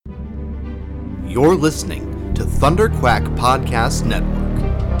You're listening to Thunderquack Podcast Network.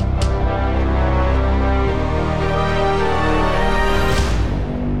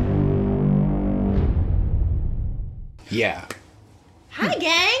 Yeah. Hi,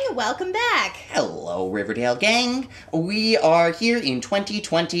 gang! Welcome back! Hello, Riverdale gang. We are here in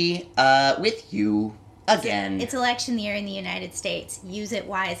 2020 with you again. It's election year in the United States. Use it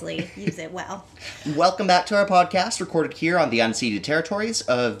wisely. Use it well. Welcome back to our podcast, recorded here on the unceded territories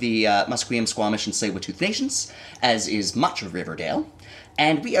of the Musqueam, Squamish, and Tsleil-Waututh Nations, as is much of Riverdale.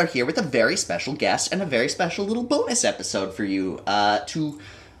 And we are here with a very special guest and a very special little bonus episode for you to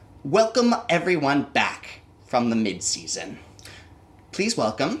welcome everyone back from the mid-season. Please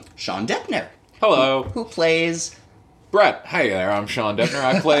welcome Sean Depner. Hello. Who plays... Brett. Hi there, I'm Sean Depner.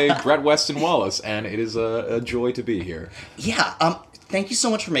 I play Brett Weston Wallace, and it is a joy to be here. Yeah, thank you so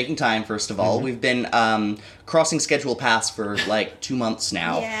much for making time, first of all. We've been crossing schedule paths for like 2 months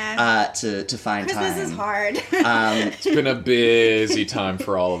now to find time. Christmas is hard. It's been a busy time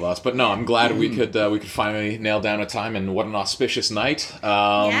for all of us, but no, I'm glad we could finally nail down a time, and what an auspicious night.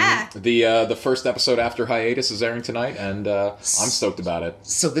 The first episode after Hiatus is airing tonight, and I'm stoked about it.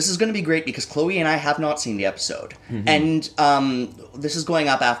 So this is going to be great because Chloe and I have not seen the episode, and this is going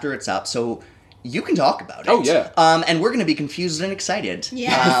up after it's up, so you can talk about it. Oh, yeah. And we're going to be confused and excited.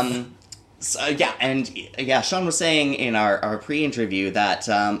 Yes. Sean was saying in our pre-interview that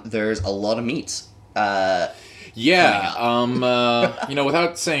there's a lot of meat.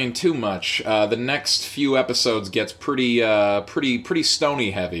 Without saying too much, the next few episodes gets pretty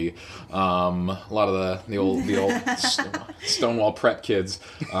stony heavy. A lot of the old Stonewall prep kids.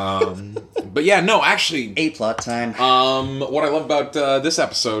 But yeah, no, actually, A plot time. what I love about this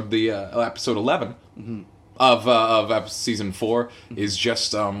episode, the episode 11 of season 4, is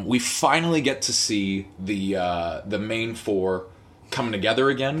just we finally get to see the main four coming together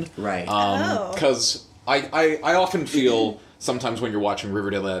again. Right. Because I often feel sometimes when you're watching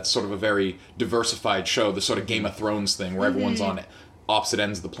Riverdale that it's sort of a very diversified show, the sort of Game of Thrones thing where everyone's on opposite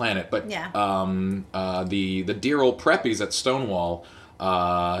ends of the planet. But the dear old preppies at Stonewall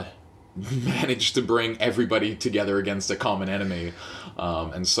managed to bring everybody together against a common enemy,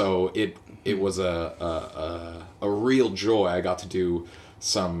 and so it was a real joy. I got to do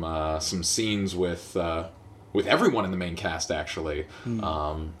some scenes with everyone in the main cast, actually.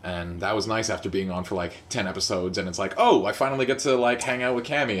 And that was nice after being on for like 10 episodes, and it's like, oh, I finally get to like hang out with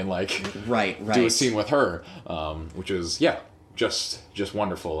Cammie and like right. do a scene with her, which is just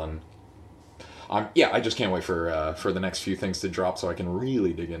wonderful. And I just can't wait for the next few things to drop so I can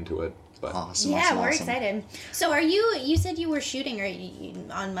really dig into it. But. Awesome. We're excited. So you said you were shooting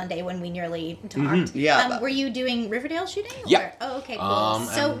on Monday when we nearly talked. Yeah. Were you doing Riverdale shooting? Yeah. Oh, okay, cool.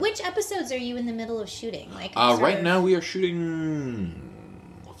 So which episodes are you in the middle of shooting? Like right now we are shooting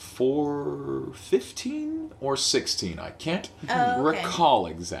 4/15 or 16. I can't recall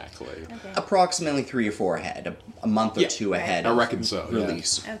exactly. Okay. Approximately 3 or 4 ahead, a month or two ahead. I reckon so.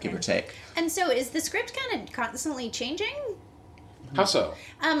 Release, give or take. And so is the script kind of constantly changing? How so?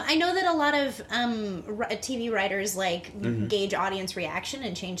 I know that a lot of TV writers gauge audience reaction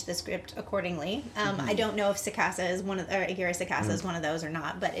and change the script accordingly. I don't know if Sakasa is Akira Sakasa is one of those or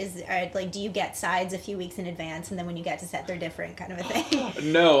not. But do you get sides a few weeks in advance, and then when you get to set, they're different, kind of a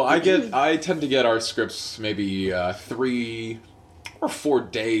thing? No, I tend to get our scripts maybe 3 or 4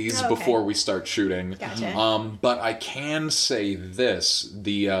 days before we start shooting. Gotcha. But I can say this: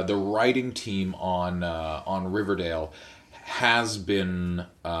 the writing team on Riverdale has been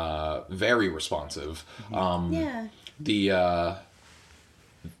very responsive. The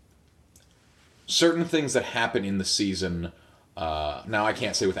certain things that happen in the season, now I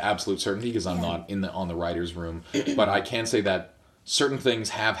can't say with absolute certainty because I'm not on the writer's room, but I can say that certain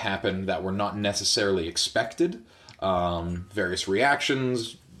things have happened that were not necessarily expected. Various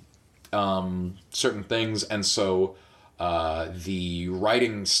reactions, certain things, and so the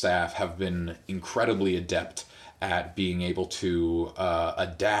writing staff have been incredibly adept at being able to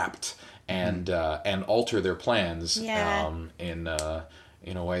adapt and alter their plans in a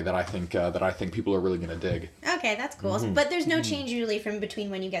way that I think people are really going to dig. Okay, that's cool. But there's no change usually from between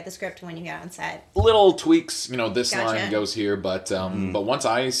when you get the script and when you get on set. Little tweaks, this line goes here, but once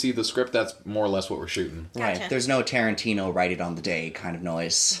I see the script, that's more or less what we're shooting. Right. Gotcha. There's no Tarantino write it on the day kind of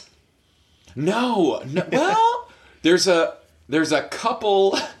noise. No. Well, there's a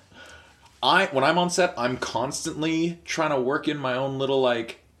couple. When I'm on set, I'm constantly trying to work in my own little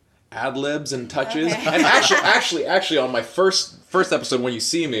ad-libs and touches. Okay. And actually, on my first episode, when you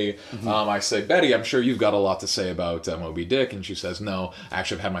see me, I say, Betty, I'm sure you've got a lot to say about Moby Dick. And she says, no,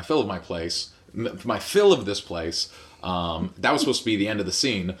 actually, I've had my fill of my my fill of this place. That was supposed to be the end of the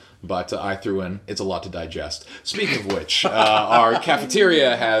scene, but I threw in, it's a lot to digest. Speaking of which, our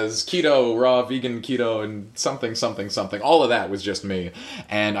cafeteria has keto, raw, vegan, keto, and something. All of that was just me.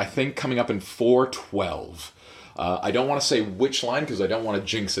 And I think coming up in 412, I don't want to say which line because I don't want to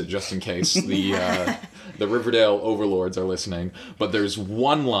jinx it just in case the Riverdale overlords are listening, but there's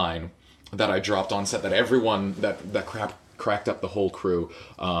one line that I dropped on set that everyone, that cracked up the whole crew,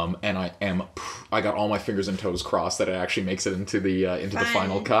 and I got all my fingers and toes crossed that it actually makes it into the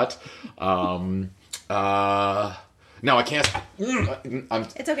final cut. No, I can't.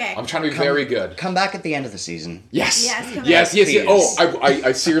 It's okay. I'm trying to be very good. Come back at the end of the season. Yes. Yes. Oh,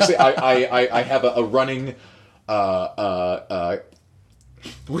 I seriously, I have a running, what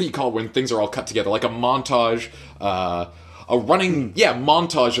do you call it when things are all cut together? Like a montage, a running,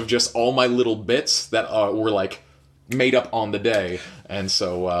 montage of just all my little bits that were like made up on the day. And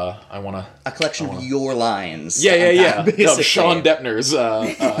so I want to... A collection of your lines. Yeah. Of Sean Depner's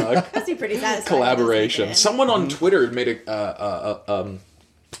Must be pretty satisfying. Collaboration. Someone on Twitter made a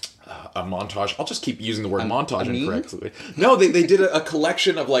montage. I'll just keep using the word montage incorrectly. No, they did a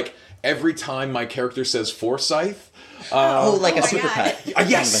collection of like every time my character says Forsyth. Like a supercut.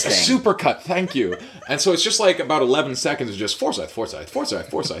 Yes, a supercut. Thank you. And so it's just like about 11 seconds of just Forsyth.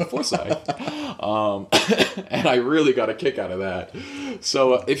 And I really got a kick out of that.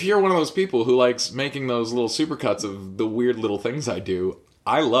 So if you're one of those people who likes making those little supercuts of the weird little things I do,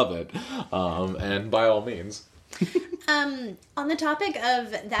 I love it. And by all means. On the topic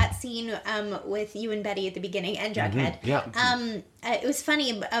of that scene with you and Betty at the beginning and Jughead, it was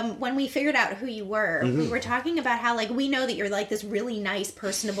funny when we figured out who you were. We were talking about how like we know that you're like this really nice,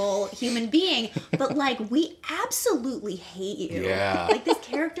 personable human being, but like we absolutely hate you. Yeah, like this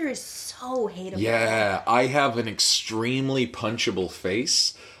character is so hateable. Yeah, I have an extremely punchable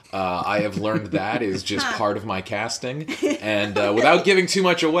face. I have learned that is just part of my casting. And without giving too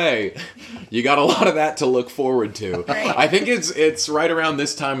much away, you got a lot of that to look forward to. Right. I think it's right around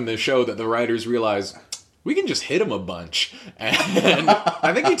this time in the show that the writers realize we can just hit him a bunch. And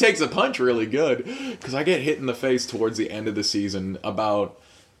I think he takes a punch really good. Because I get hit in the face towards the end of the season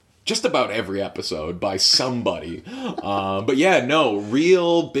just about every episode by somebody. But yeah, no,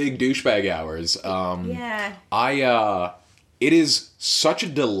 real big douchebag hours. It is such a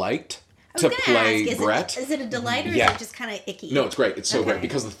delight to play Brett. Is it a delight or is it just kind of icky? No, it's great. It's so great.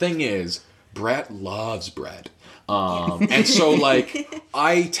 Because the thing is, Brett loves Brett. And so, like,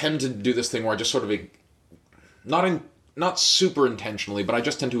 I tend to do this thing where I just sort of, not super intentionally, but I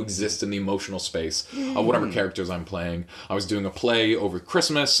just tend to exist in the emotional space of whatever characters I'm playing. I was doing a play over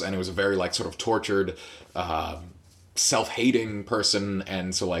Christmas, and it was a very, like, sort of tortured, self-hating person.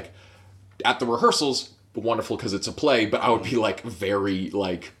 And so, like, at the rehearsals... wonderful because it's a play, but I would be like very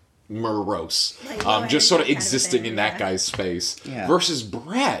like morose, just sort of existing in that guy's space. Versus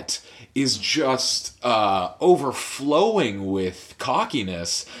Brett is just overflowing with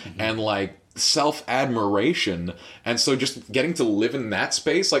cockiness and like self-admiration, and so just getting to live in that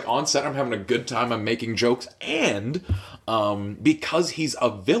space, like on set I'm having a good time, I'm making jokes, and because he's a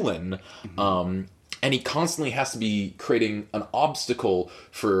villain, and he constantly has to be creating an obstacle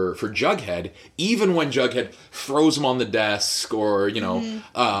for Jughead, even when Jughead throws him on the desk or,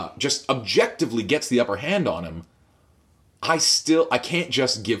 just objectively gets the upper hand on him. I can't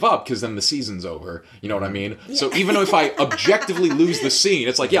just give up because then the season's over. You know what I mean? Yeah. So even if I objectively lose the scene,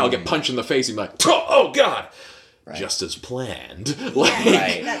 it's like, I'll get punched in the face and be like, oh God! Right. Just as planned. Like,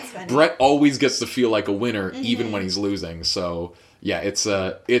 That's funny. Brett always gets to feel like a winner even when he's losing. So, yeah, it's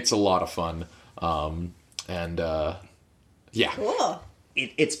a lot of fun. Cool.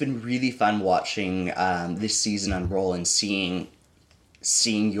 It's been really fun watching this season unroll and seeing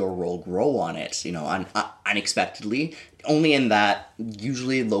your role grow on it, unexpectedly. Only in that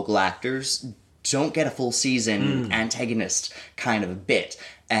usually local actors don't get a full season antagonist kind of a bit,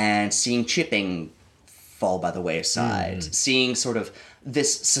 and seeing Chipping fall by the wayside, seeing sort of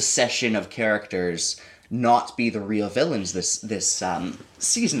this succession of characters not be the real villains this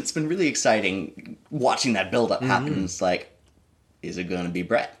season. It's been really exciting watching that build-up happen. It's like, is it going to be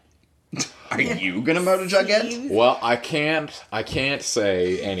Brett? Are you going to murder Jughead? Well, I can't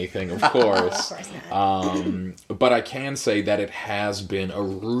say anything, of course. Of course not. But I can say that it has been a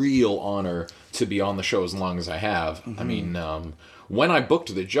real honor to be on the show as long as I have. I mean, when I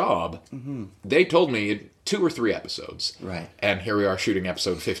booked the job, they told me 2 or 3 episodes. Right. And here we are shooting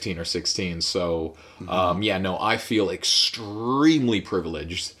episode 15 or 16. So, I feel extremely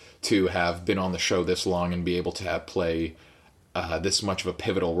privileged to have been on the show this long and be able to play this much of a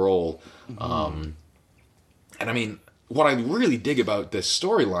pivotal role. And I mean, what I really dig about this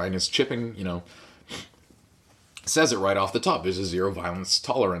storyline is Chipping, says it right off the top. There's a zero violence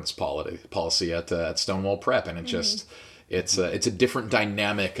tolerance policy at Stonewall Prep, and it's a different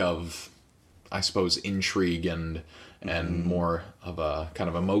dynamic of, I suppose, intrigue and more of a kind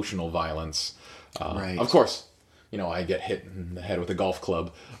of emotional violence. Right. Of course, I get hit in the head with a golf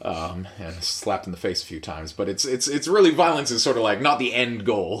club and slapped in the face a few times, but it's really, violence is sort of like not the end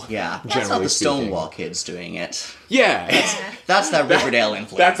goal. Yeah, that's not the Stonewall kids doing it. Yeah. That's that Riverdale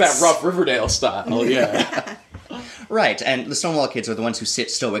influence. That's that rough Riverdale style, yeah. Right, and the Stonewall kids are the ones who sit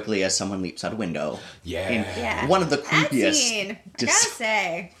stoically as someone leaps out a window. Yeah. One of the That creepiest... scene,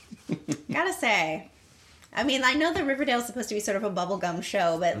 I gotta say. I mean, I know that Riverdale is supposed to be sort of a bubblegum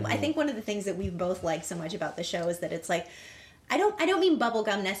show, but I think one of the things that we both like so much about the show is that it's like, I don't mean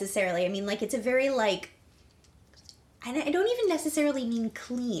bubblegum necessarily. I mean, like, it's a very, like, I don't even necessarily mean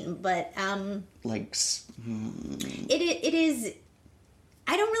clean, but, it is,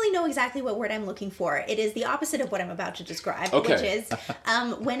 I don't really know exactly what word I'm looking for. It is the opposite of what I'm about to describe, which is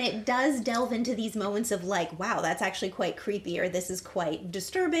when it does delve into these moments of like, wow, that's actually quite creepy, or this is quite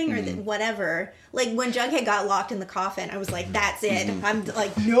disturbing, or whatever. Like when Jughead got locked in the coffin, I was like, that's it. I'm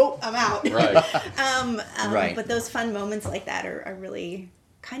like, nope, I'm out. Right. Right. But those fun moments like that are really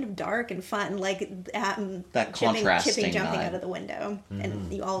kind of dark and fun, like that contrasting Chipping jumping vibe. out of the window,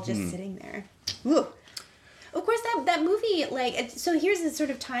 and you all just sitting there. Ooh. Of course, that movie, like, so here's the sort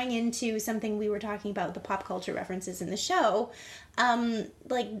of tying into something we were talking about, the pop culture references in the show. There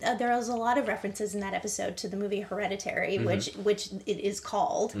was a lot of references in that episode to the movie Hereditary, which it is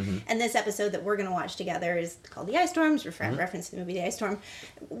called. And this episode that we're going to watch together is called The Ice Storms, reference to the movie The Ice Storm.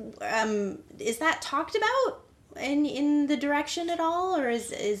 Is that talked about in the direction at all? Or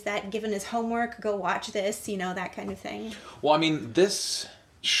is that given as homework, go watch this, that kind of thing? Well, I mean, this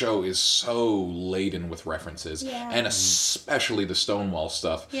show is so laden with references, and especially the Stonewall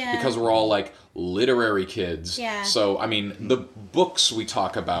stuff, because we're all like literary kids. So I mean, the books we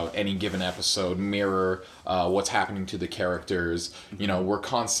talk about any given episode mirror what's happening to the characters. We're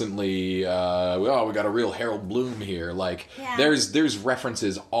constantly we got a real Harold Bloom here. Like there's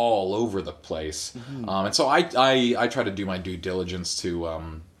references all over the place, and so I try to do my due diligence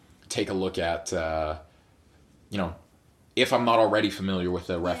to take a look at if I'm not already familiar with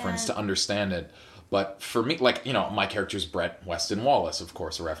the reference, to understand it. But for me, like, my character's Brett Weston Wallace, of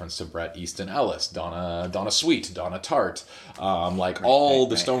course, a reference to Bret Easton Ellis, Donna Sweet, Donna Tart.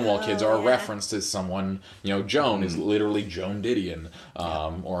 The Stonewall kids are a reference to someone, Joan is literally Joan Didion,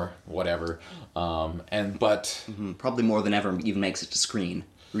 or whatever. Probably more than ever even makes it to screen,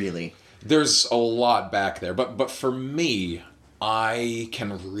 really. There's a lot back there. But for me, I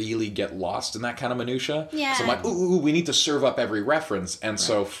can really get lost in that kind of minutia. Yeah. So I'm like, ooh, we need to serve up every reference. And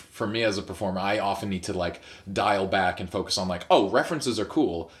so for me as a performer, I often need to like dial back and focus on like, oh, references are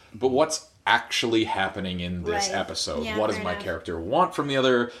cool, but what's actually happening in this episode? What does my character want from the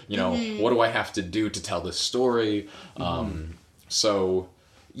other? What do I have to do to tell this story? So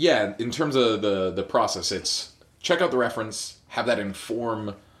yeah, in terms of the process, it's check out the reference, have that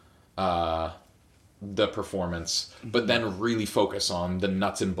inform the performance, but then really focus on the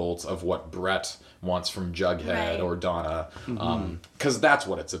nuts and bolts of what Brett wants from Jughead or Donna, because that's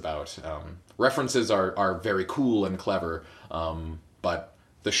what it's about. References are very cool and clever, but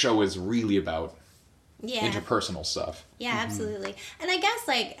the show is really about interpersonal stuff. Yeah, absolutely. And I guess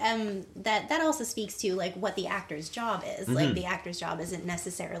like that also speaks to like what the actor's job is. Like the actor's job isn't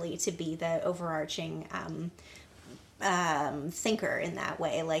necessarily to be the overarching thinker in that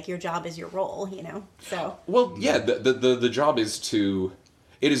way. Like your job is your role, so the job is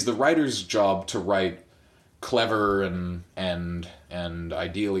it is the writer's job to write clever and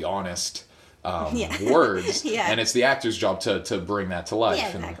ideally honest words, and it's the actor's job to bring that to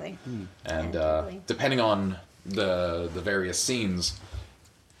life. Exactly. And depending on the various scenes,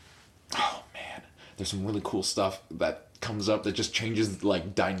 oh man, there's some really cool stuff that comes up that just changes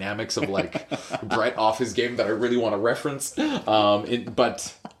like dynamics of like Brett off his game that I really want to reference. It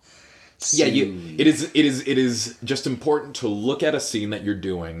is just important to look at a scene that you're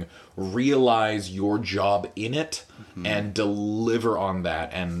doing, realize your job in it, and deliver on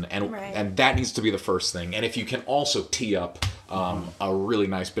that, and that needs to be the first thing. And if you can also tee up a really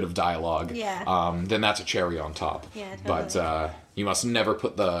nice bit of dialogue, then that's a cherry on top. Yeah, totally. But you must never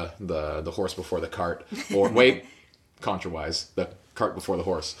put the horse before the cart, or wait. Contra-wise, the cart before the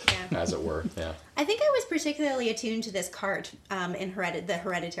horse, Yeah. as it were. Yeah. I think I was particularly attuned to this cart in the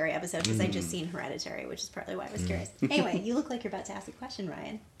Hereditary episode because I'd just seen Hereditary, which is partly why I was curious. Anyway, you look like you're about to ask a question,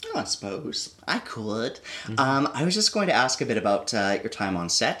 Ryan. Oh, I suppose I could. I was just going to ask a bit about your time on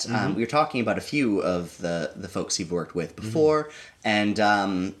set. We were talking about a few of the folks you've worked with before,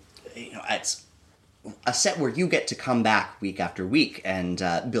 and it's a set where you get to come back week after week and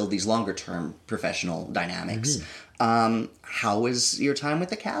build these longer term professional dynamics. How has your time with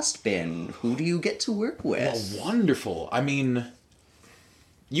the cast been? Who do you get to work with? Well, wonderful. I mean,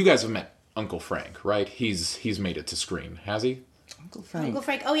 you guys have met Uncle Frank, right? He's made it to screen, has he? Uncle Frank. Uncle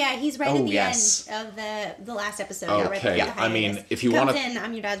Frank. Oh yeah, he's right at the yes. end of the last episode. Okay. Right I mean, if you want want to,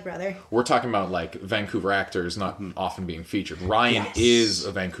 I'm your dad's brother. We're talking about like Vancouver actors not often being featured. Ryan Yes. is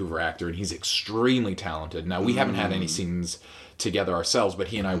a Vancouver actor, and he's extremely talented. Now, we haven't had any scenes together ourselves, but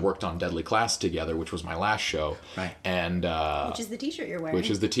he and I worked on Deadly Class together, which was my last show. Right. And Which is the T-shirt you're wearing.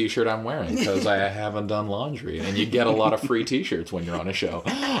 which is the T-shirt I'm wearing because I haven't done laundry, and you get a lot of free T-shirts when you're on a show.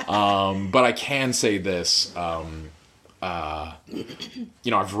 But I can say this.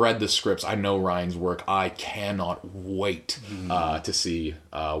 I've read the scripts. I know Ryan's work. I cannot wait to see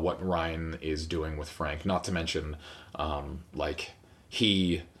what Ryan is doing with Frank. Not to mention,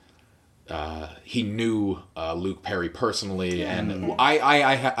 he knew Luke Perry personally, and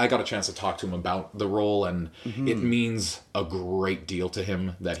I got a chance to talk to him about the role, and it means a great deal to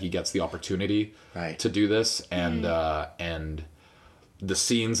him that he gets the opportunity to do this, and the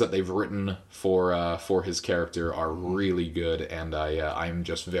scenes that they've written for his character are really good, and I'm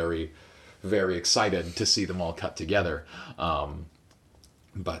just very, very excited to see them all cut together.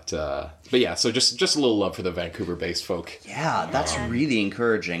 But yeah, so just a little love for the Vancouver-based folk. Yeah, that's really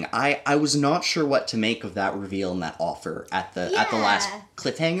encouraging. I was not sure what to make of that reveal and that offer at the last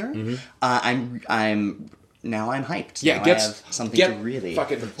cliffhanger. I'm hyped. Yeah, now I have something to really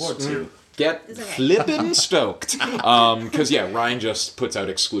fucking look forward to. Get flippin' stoked, because Ryan just puts out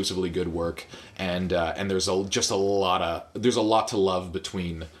exclusively good work, and there's a lot to love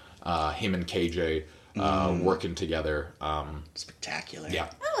between him and KJ working together. Spectacular. Yeah.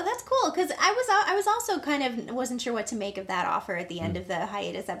 Oh, that's cool. Because I was also kind of wasn't sure what to make of that offer at the end of the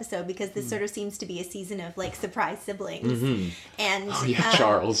hiatus episode, because this sort of seems to be a season of like surprise siblings. And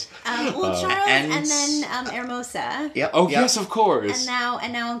Charles. Charles, and then Hermosa. Yep. Oh yep. yes, of course.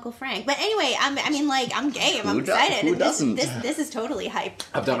 And now Uncle Frank. But anyway, I'm game. I'm excited. Who doesn't? This is totally hype.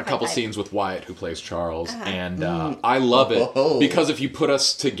 I've done a couple hype. scenes with Wyatt, who plays Charles, and I love it because if you put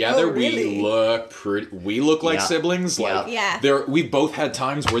us together, really? we look like Yeah. siblings. Like Yeah. we both had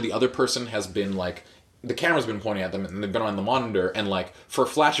times where the other person has been like, the camera's been pointing at them and they've been on the monitor, and like for a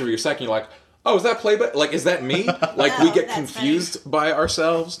flash of your second, you're like, oh, is that playback? Like, is that me? Like, we get that's confused by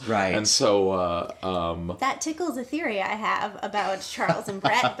ourselves. Right. And so, That tickles a theory I have about Charles and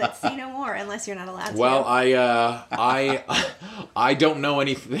Brett, but say no more unless you're not allowed to. well, I don't know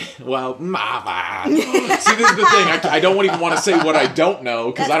anything. Well, see, this is the thing. I don't even want to say what I don't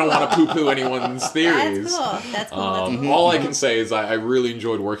know, because I don't want to poo-poo anyone's theories. That's cool. All I can say is I really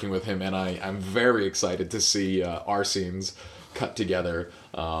enjoyed working with him, and I'm very excited to see our scenes cut together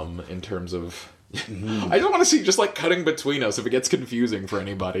in terms of... I don't want to see just like cutting between us if it gets confusing for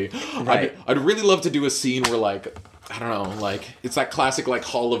anybody. Right. I'd really love to do a scene where like, I don't know, like it's that classic like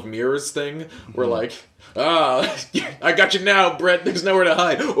Hall of Mirrors thing where like, I got you now, Brett, there's nowhere to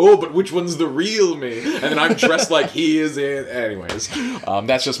hide. Oh, but which one's the real me? And then I'm dressed like he is in... Anyways,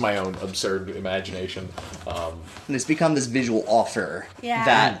 that's just my own absurd imagination. And it's become this visual offer Yeah,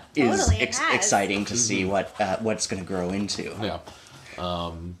 that is totally, it has. exciting to see what it's going to grow into. Yeah.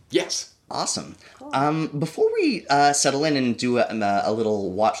 Yes. Awesome. Before we settle in and do a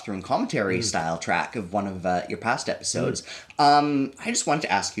little watch through and commentary style track of one of your past episodes, I just wanted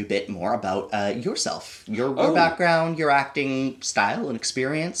to ask you a bit more about yourself, your background, your acting style and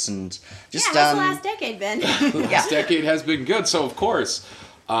experience, and just How's the last decade been? Last decade has been good, so of course,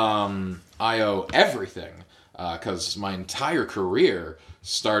 I owe everything, because my entire career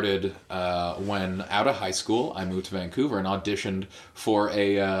started when out of high school I moved to Vancouver and auditioned for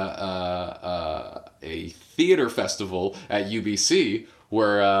a theater festival at UBC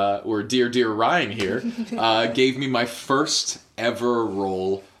where dear Ryan here gave me my first ever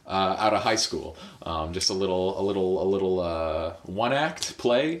role out of high school. Just a little one act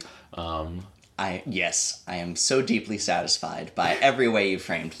play. Yes, I am so deeply satisfied by every way you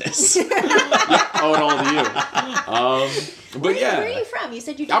framed this. Oh, and all to you. But yeah. Where are you from? You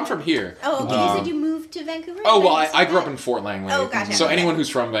said you. I'm from here. Oh, okay. You said you moved to Vancouver. Oh, well, I grew up in Fort Langley. Oh, gotcha. So Okay. anyone who's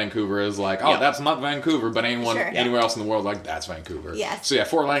from Vancouver is like, oh, that's not Vancouver, but anyone Sure. anywhere else in the world, like, that's Vancouver. Yes. So yeah,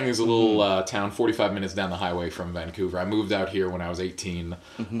 Fort Langley is a little town 45 minutes down the highway from Vancouver. I moved out here when I was 18.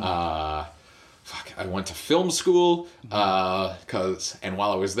 I went to film school, and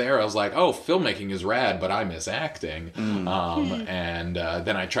while I was there, I was like, oh, filmmaking is rad, but I miss acting. And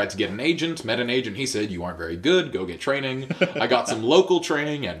then I tried to get an agent, met an agent. He said, you aren't very good, go get training. I got some local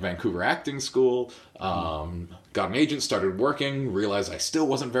training at Vancouver Acting School. Got an agent, started working, realized I still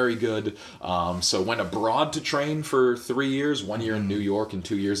wasn't very good. So went abroad to train for 3 years, 1 year in New York and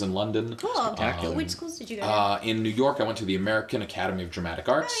 2 years in London. Cool. Which schools did you go to? In New York, I went to the American Academy of Dramatic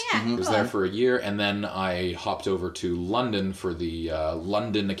Arts. Oh, yeah. Was there for a year, and then I hopped over to London for the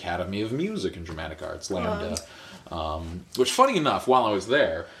London Academy of Music and Dramatic Arts, Lambda. Which, funny enough, while I was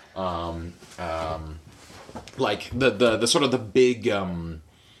there, like the sort of the big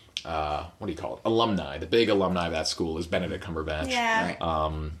what do you call it? Alumni. The big alumni of that school is Benedict Cumberbatch. Yeah.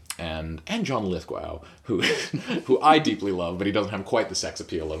 Right. And John Lithgow, who I deeply love, but he doesn't have quite the sex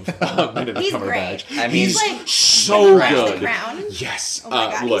appeal of Benedict He's Cumberbatch. great. I mean, He's like so Crash the good. Crown. Yes. Oh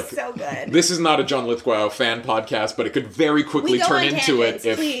my god, look, he's so good. this is not a John Lithgow fan podcast, but it could very quickly We go turn on into tangents,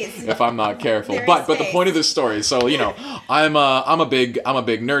 it please. if I'm not careful. There is But the space. point of this story, so I'm a big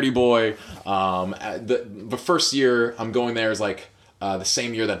nerdy boy. The first year I'm going there is like the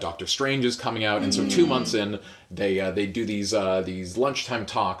same year that Doctor Strange is coming out, and so 2 months in, they do these lunchtime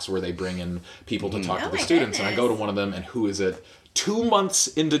talks where they bring in people to talk to the my students, and I go to goodness. one of them, and who is it? 2 months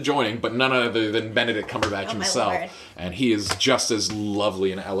into joining, but none other than Benedict Cumberbatch Oh, my himself, Lord. and he is just as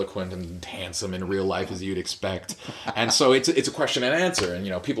lovely and eloquent and handsome in real life as you'd expect. And so it's a question and answer,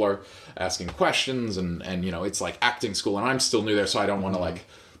 and people are asking questions, and it's like acting school, and I'm still new there, so I don't want to like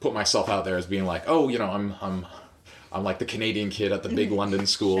put myself out there as being like, oh, I'm like the Canadian kid at the big London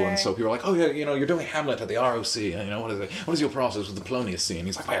school, and so people are like, oh yeah, you're doing Hamlet at the ROC, and what is it? What is your process with the Polonius scene?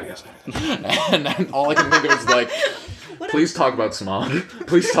 He's like, well, yes. And all I can think of is like, please talk about Smaug.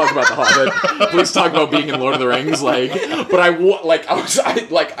 Please talk about the Hobbit. Please talk about being in Lord of the Rings. Like, but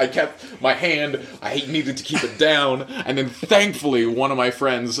I kept my hand. I needed to keep it down, and then thankfully one of my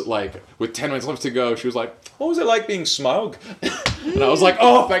friends, like with 10 minutes left to go, she was like, what was it like being Smaug? And I was like,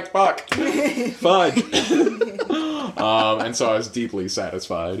 oh, thank fuck. Fudge. And so I was deeply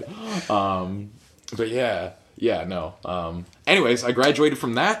satisfied. But no. Anyways, I graduated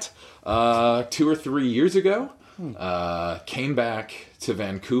from that 2 or 3 years ago. Came back to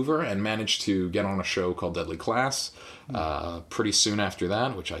Vancouver and managed to get on a show called Deadly Class pretty soon after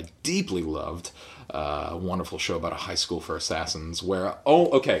that, which I deeply loved. A wonderful show about a high school for assassins where... Oh,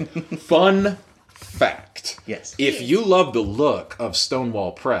 okay. Fun fact. Yes. If you love the look of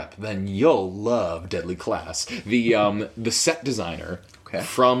Stonewall Prep, then you'll love Deadly Class. The set designer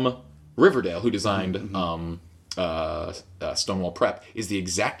from Riverdale, who designed Stonewall Prep, is the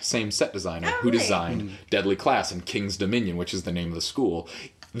exact same set designer who designed Deadly Class and King's Dominion, which is the name of the school.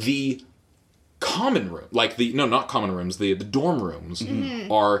 The common room, not common rooms, the dorm rooms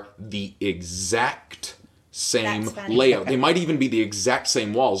are the exact same layout. They might even be the exact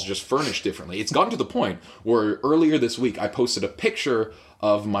same walls, just furnished differently. It's gotten to the point where earlier this week I posted a picture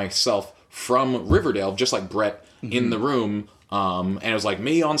of myself from Riverdale, just like Brett, in the room, and it was like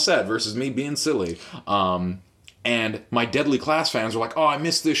me on set versus me being silly. And my Deadly Class fans were like, oh, I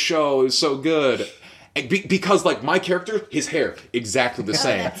missed this show, it was so good. Because, like, my character, his hair, exactly the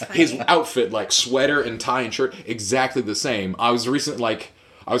same. That's funny. His outfit, like, sweater and tie and shirt, exactly the same. I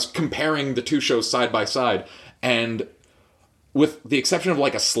was comparing the two shows side by side, and with the exception of,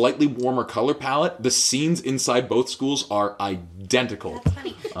 like, a slightly warmer color palette, the scenes inside both schools are identical. That's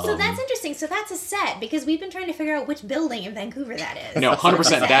funny. So that's interesting. So that's a set, because we've been trying to figure out which building in Vancouver that is. No,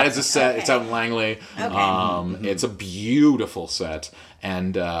 100%. That is a set. Okay. It's out in Langley. Okay. It's a beautiful set.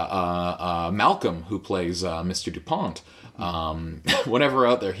 And Malcolm, who plays Mr. DuPont, whenever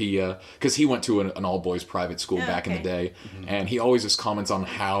out there, because he went to an all-boys private school back in the day, and he always just comments on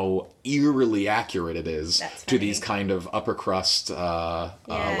how eerily accurate it is to these kind of upper crust,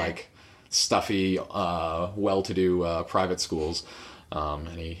 like stuffy, well-to-do private schools. And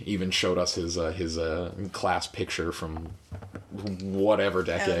he even showed us his class picture from whatever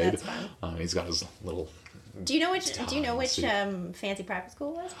decade. That's fun. He's got his little... Do you know which fancy private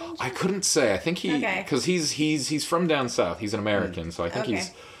school was? I couldn't say. I think because he's from down south. He's an American, so I think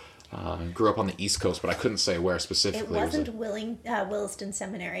he's Grew up on the East Coast, but I couldn't say where specifically. It wasn't Williston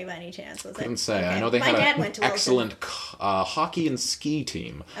Seminary by any chance, was it? Couldn't say. Okay. I know they My had dad an went to Williston. excellent hockey and ski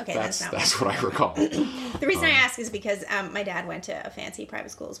team. Okay, that's not what I recall. The reason I ask is because my dad went to a fancy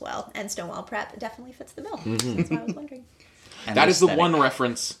private school as well, and Stonewall Prep definitely fits the bill. Mm-hmm. That's why I was wondering. That is the one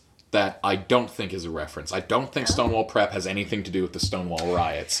reference that I don't think is a reference. I don't think Stonewall Prep has anything to do with the Stonewall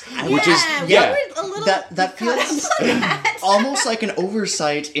riots. Which is we were a little that feels almost like an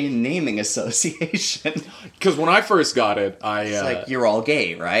oversight in naming association. Because when I first got it, It's like, you're all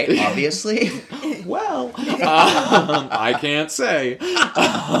gay, right? Obviously. well, I can't say.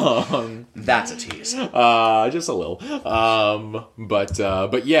 That's a tease. Just a little.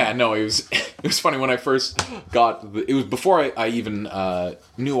 But yeah, no, it was funny when I first it was before I even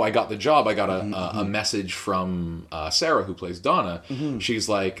knew I got the job. I got a message from Sarah, who plays Donna. She's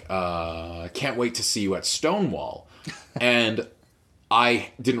like, can't wait to see you at Stonewall. And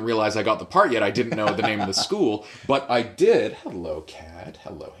I didn't realize I got the part yet. I didn't know the name of the school, but I did. Hello, cat.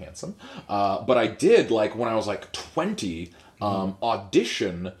 Hello, handsome. But I did, like, when I was like 20,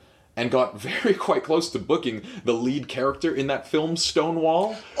 audition and got quite close to booking the lead character in that film,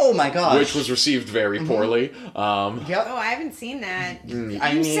 Stonewall. Oh my gosh. Which was received very poorly. Yep. Oh, I haven't seen that. I You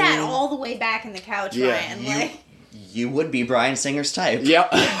mean, sat all the the way back in the couch, Ryan. you would be Bryan Singer's type.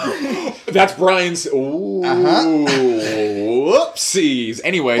 Yep. That's Brian's. Ooh. Whoopsies.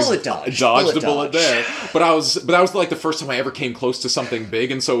 Anyways, Bullet dodge. Dodged the bullet there. But that was like the first time I ever came close to something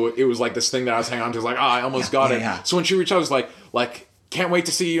big, and so it was like this thing that I was hanging on to. Like, I almost got it. Yeah. So when she reached out, I was like, can't wait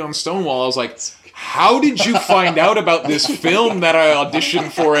to see you on Stonewall. I was like, how did you find out about this film that I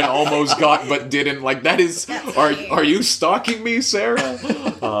auditioned for and almost got but didn't? Like, that is... Are you stalking me, Sarah?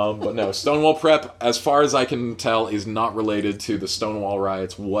 But no, Stonewall Prep, as far as I can tell, is not related to the Stonewall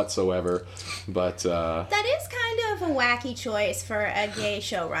riots whatsoever. But... That is kind of a wacky choice for a gay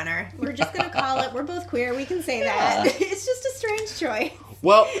showrunner. We're just going to call it... We're both queer, we can say that. It's just a strange choice.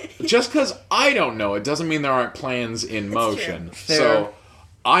 Well, just because I don't know, it doesn't mean there aren't plans in motion. So...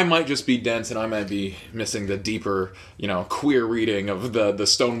 I might just be dense, and I might be missing the deeper, queer reading of the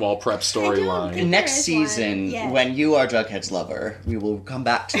Stonewall Prep storyline. Next season, when you are Jughead's lover, we will come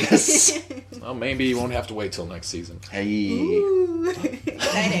back to this. Well, maybe you won't have to wait till next season. Hey. Ooh.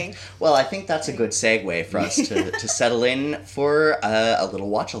 Exciting. Well, I think that's a good segue for us to settle in for a little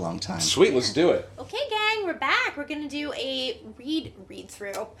watch-along time. Sweet, let's do it. Okay, gang, we're back. We're going to do a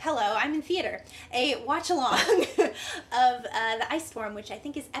read-through. Hello, I'm in theater. A watch-along of The Ice Storm, which I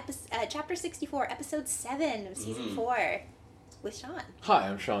think is Chapter 64, Episode 7 of Season 4, with Sean. Hi,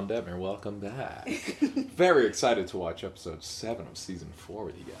 I'm Sean Depner. Welcome back. Very excited to watch Episode 7 of Season 4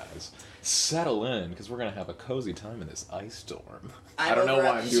 with you guys. Settle in, because we're going to have a cozy time in this ice storm. I don't know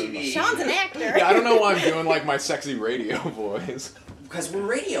why I'm doing... Sean's an actor. Yeah, I don't know why I'm doing, my sexy radio voice. Because we're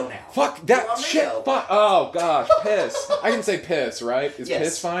radio now. Fuck that shit. Fuck. Oh gosh, piss. I can say piss, right? Is yes.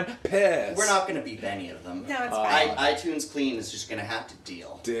 Piss fine? Piss. We're not going to beep any of them. No, it's fine. iTunes Clean is just going to have to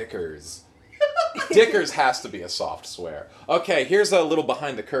deal. Dickers. Dickers has to be a soft swear. Okay, here's a little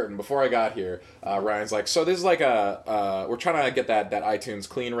behind the curtain. Before I got here, Ryan's like, so this is like we're trying to get that iTunes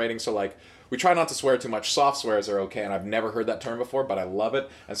Clean rating. So we try not to swear too much. Soft swears are okay, and I've never heard that term before, but I love it.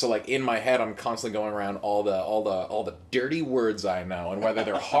 And so, in my head, I'm constantly going around all the dirty words I know, and whether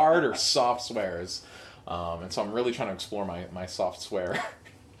they're hard or soft swears. And so I'm really trying to explore my soft swear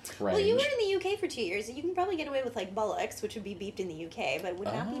range. Well, you were in the UK for 2 years. You can probably get away with bullocks, which would be beeped in the UK, but would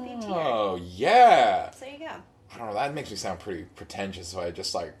not be beeped here. Oh yeah. So there you go. I don't know. That makes me sound pretty pretentious if I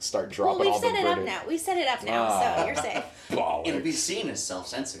just start dropping all the Well, we've set it up now, so you're safe. Bollocks. It'll be seen as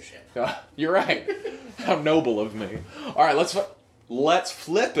self-censorship. You're right. How noble of me. All right, let's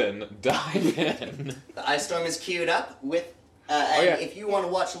flippin' dive in. The Ice Storm is queued up with. If you want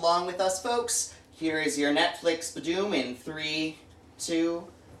to watch along with us, folks, here is your Netflix Badoom in 3, 2,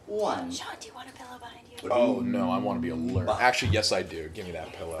 1. Sean, do you want a pillow behind you? Oh no, I want to be alert. Actually, yes, I do. Give me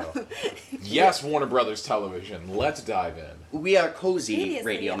that pillow. Yes, Warner Brothers Television. Let's dive in. We are cozy Previously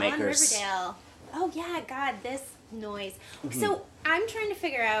radio makers. On Riverdale. Oh yeah, God, this noise. So I'm trying to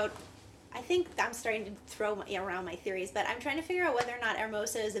figure out. I think I'm starting to throw around my theories, but I'm trying to figure out whether or not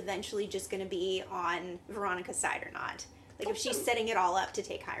Hermosa is eventually just going to be on Veronica's side or not. If she's setting it all up to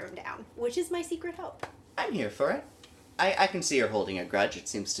take Hiram down, which is my secret hope. I'm here for it. I can see her holding a grudge. It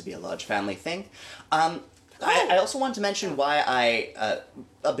seems to be a large family thing. I also want to mention why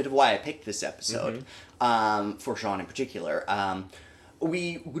a bit of why I picked this episode, for Sean in particular.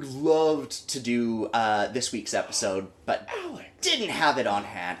 We would have loved to do this week's episode, but didn't have it on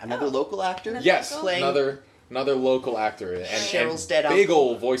hand. Another local actor? Yes, playing another Another local actor. And Cheryl's dead big uncle.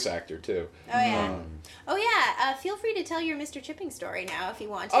 old voice actor, too. Oh, yeah. Oh, yeah. Feel free to tell your Mr. Chipping story now if you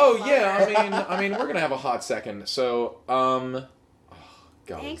want to. Oh, yeah. I mean, we're going to have a hot second. So, God.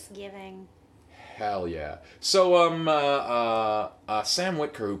 Thanksgiving. Hell yeah. So, Sam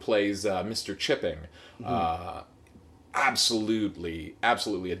Whitker, who plays Mr. Chipping, absolutely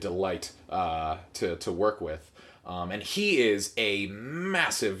a delight to work with. And he is a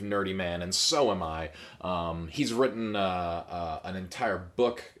massive nerdy man, and so am I. He's written an entire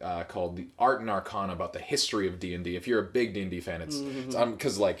book called The Art and Arcana about the history of D&D. If you're a big D&D fan, it's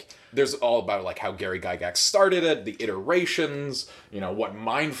because like there's all about like how Gary Gygax started it, the iterations, what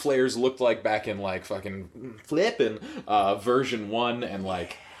Mind Flayers looked like back in like fucking flippin' version 1, and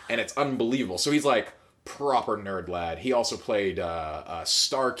it's unbelievable. So he's like proper nerd lad. He also played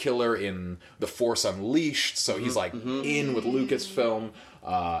Star Killer in The Force Unleashed, so he's like in with Lucasfilm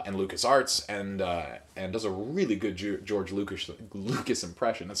and LucasArts, and does a really good George Lucas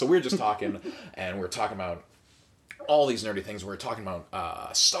impression. And so we were just talking, and we were talking about all these nerdy things. We were talking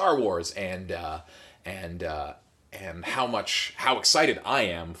about Star Wars and how excited I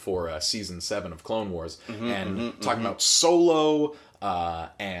am for season 7 of Clone Wars, talking about Solo.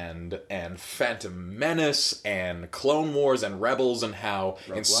 And Phantom Menace and Clone Wars and Rebels, and how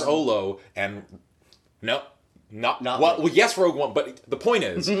in Solo and yes, Rogue One, but the point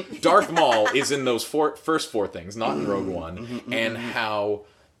is Darth Maul is in those first 4 things, not in Rogue One, and how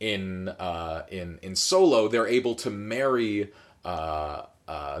in Solo they're able to marry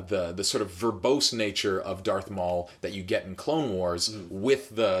the sort of verbose nature of Darth Maul that you get in Clone Wars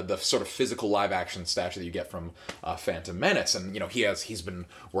with the sort of physical live action stature that you get from Phantom Menace. And he's been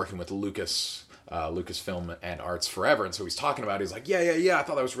working with Lucasfilm and Arts forever, and so he's talking about it. He's like, yeah, I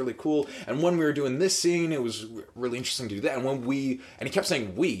thought that was really cool, and when we were doing this scene it was really interesting to do that, and he kept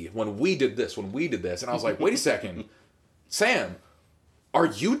saying when we did this, and I was like, wait a second, Sam, are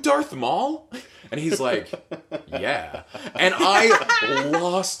you Darth Maul? And he's like, yeah. And I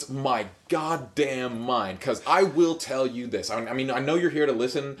lost my goddamn mind, because I will tell you this. I mean, I know you're here to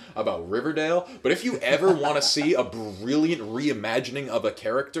listen about Riverdale, but if you ever want to see a brilliant reimagining of a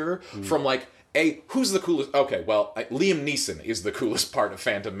character from like, who's the coolest? Okay, well, Liam Neeson is the coolest part of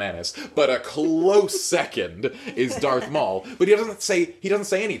Phantom Menace, but a close second is Darth Maul. But he doesn't say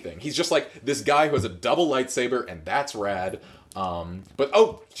anything. He's just like this guy who has a double lightsaber, and that's rad.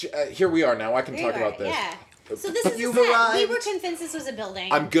 Here we are now. I can talk about this. Yeah. So this is a set. We were convinced this was a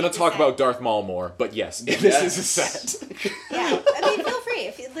building. I'm gonna talk about Darth Maul more, but yes, this is a set. Yeah, I mean, feel free.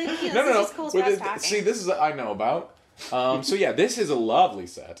 If no. Cool talking. See, this is I know about. So yeah, this is a lovely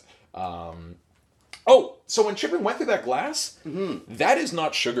set. So when Chipping went through that glass, that is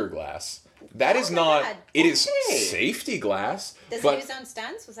not sugar glass. That is not. God. It is safety glass. Does he do his own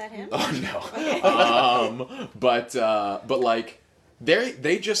stunts? Was that him? Oh no. Okay. But like,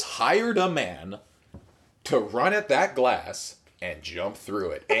 they just hired a man to run at that glass and jump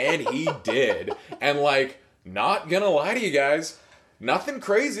through it, and he did. And like, not gonna lie to you guys, nothing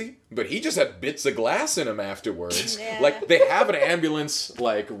crazy, but he just had bits of glass in him afterwards. Yeah. Like, they have an ambulance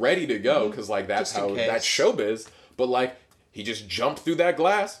like ready to go, because like that's how that's showbiz. But like, he just jumped through that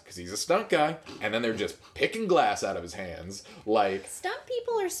glass because he's a stunt guy, and then they're just picking glass out of his hands. Like, stunt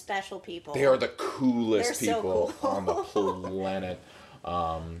people are special people. They are the coolest people so cool. on the planet.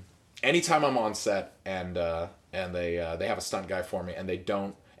 Anytime I'm on set and they have a stunt guy for me, and they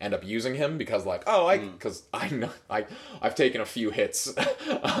don't end up using him because because I know I've taken a few hits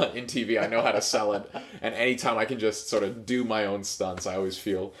in TV. I know how to sell it, and anytime I can just sort of do my own stunts, I always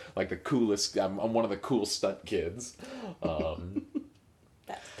feel like the coolest. I'm one of the cool stunt kids.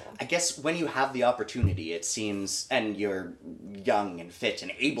 That's cool. I guess when you have the opportunity, it seems, and you're young and fit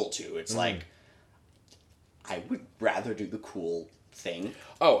and able to, it's like, I would rather do the cool thing.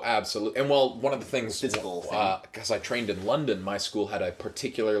 Oh, absolutely. And well, one of the things, physical thing, because I trained in London, my school had a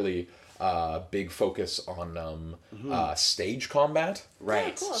particularly big focus on stage combat.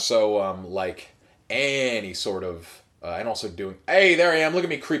 Right. Oh, cool. So like any sort of and also doing, hey, there I am, look at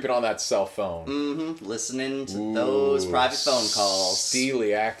me creeping on that cell phone. Listening to those private phone calls.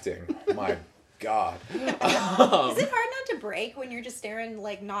 Steely acting. My God. Is it hard not to break when you're just staring,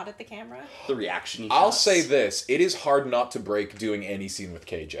 like, not at the camera? The reaction you I'll shots. say this. It is hard not to break doing any scene with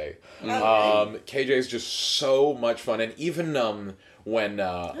KJ. KJ is just so much fun. And even when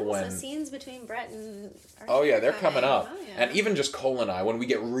so scenes between Brett and... Oh, yeah, they're coming up. Oh, yeah. And even just Cole and I, when we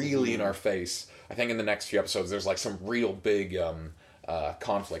get really in our face, I think in the next few episodes, there's, like, some real big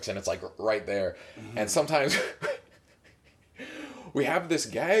conflicts. And it's, like, right there. And sometimes... we have this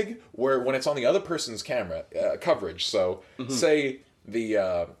gag where when it's on the other person's camera coverage, so say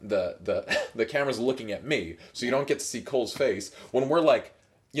the camera's looking at me, so you don't get to see Cole's face. When we're like,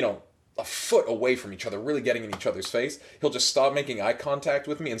 a foot away from each other, really getting in each other's face, he'll just stop making eye contact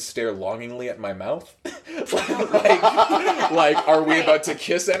with me and stare longingly at my mouth. like, are we about to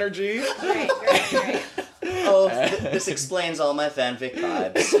kiss energy? Right. Oh, this explains all my fanfic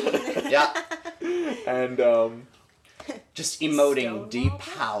vibes. Yeah. And, just emoting Stonewall. deep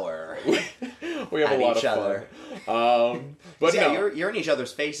power we have at a lot each of other. fun. But Yeah, no. you're in each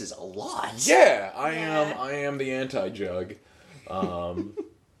other's faces a lot. Yeah, I Yeah. am the anti-Jug.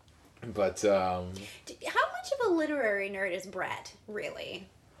 But How much of a literary nerd is Brett, really?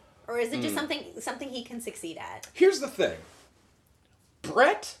 Or is it just something he can succeed at? here's the thing.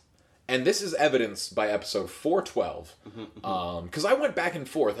 Brett, and this is evidenced by episode 412, because I went back and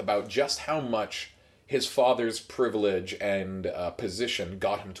forth about just how much his father's privilege and position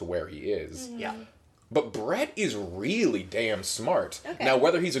got him to where he is. Yeah. But Brett is really damn smart. Okay. Now,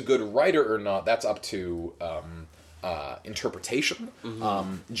 whether he's a good writer or not, that's up to interpretation.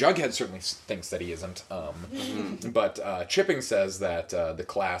 Jughead certainly thinks that he isn't. But Chipping says that the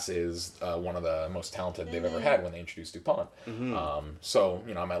class is one of the most talented they've ever had when they introduced DuPont. So,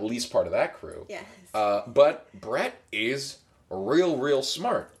 I'm at least part of that crew. Yes. But Brett is real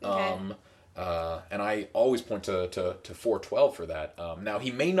smart. Okay. And I always point to 412 for that. Now,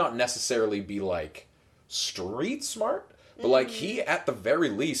 he may not necessarily be, like, street smart, but, like, he, at the very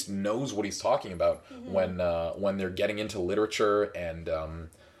least, knows what he's talking about when they're getting into literature. And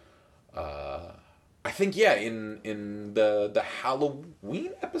I think, yeah, in the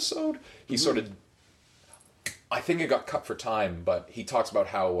Halloween episode, he sort of... I think it got cut for time, but he talks about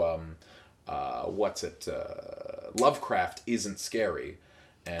how, Lovecraft isn't scary.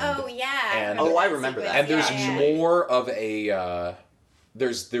 And, Oh yeah. and- Oh, I remember that. and there's Yeah. more of a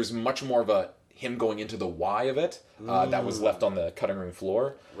there's much more of a him going into the why of it that was left on the cutting room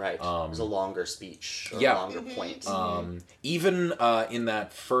floor. Right. It was a longer speech, or yeah. a longer point. Even in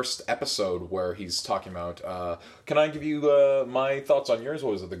that first episode where he's talking about, can I give you my thoughts on yours?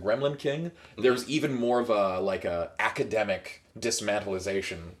 What was it, the Gremlin King? There's even more of a academic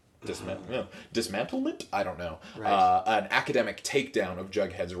dismantleization. Dismantlement? I don't know. Right. An academic takedown of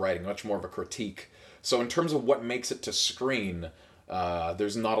Jughead's writing, much more of a critique. So in terms of what makes it to screen,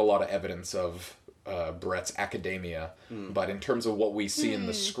 there's not a lot of evidence of Brett's academia, but in terms of what we see in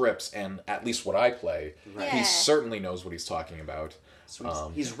the scripts, and at least what I play, Right. he Yeah. certainly knows what he's talking about.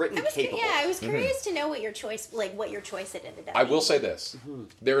 So he's written I was, capable. I was curious to know what your choice it ended up. I will being. say this.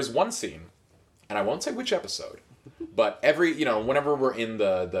 There is one scene, and I won't say which episode, but whenever we're in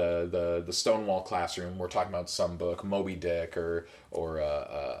the Stonewall classroom, we're talking about some book, Moby Dick, or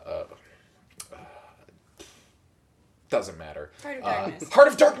doesn't matter. Heart of Darkness. Heart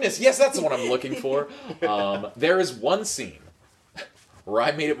of Darkness. Yes, that's the one I'm looking for. There is one scene where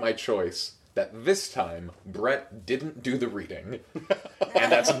I made it my choice that this time Brett didn't do the reading,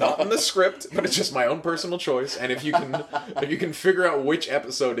 and that's not in the script, but it's just my own personal choice. And if you can figure out which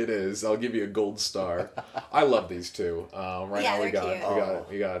episode it is, I'll give you a gold star. I love these two. Right Yeah, now we they're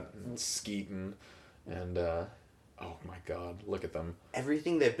we got Skeet and oh my God, look at them.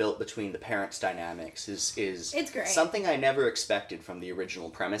 Everything they've built between the parents' dynamics is It's great. something I never expected from the original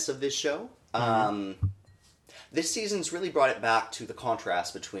premise of this show. This season's really brought it back to the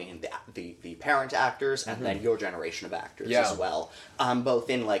contrast between the parent actors and then your generation of actors Yeah. as well. Both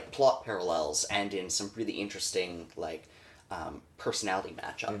in like plot parallels and in some really interesting like personality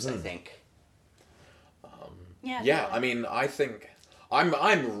matchups, I think. Yeah. Yeah, totally. I mean, I think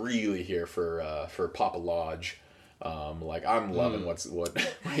I'm really here for Papa Lodge. I'm loving what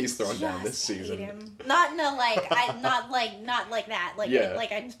he's throwing down this Just hate season. him. Not in a not like that. Like Yeah.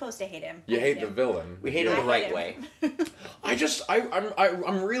 like I'm supposed to hate him. You I hate the him. villain. We hate him the I right hate way. him.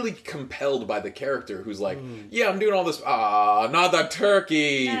 I'm really compelled by the character who's like, yeah, I'm doing all this. Ah, not the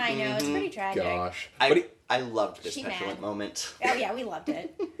turkey. Yeah, I know, it's pretty tragic. Gosh, but I loved this She petulant mad. moment. Oh yeah, we loved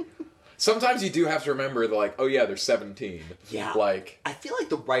it. sometimes you do have to remember that, like, oh yeah, they're 17. Yeah. Like, I feel like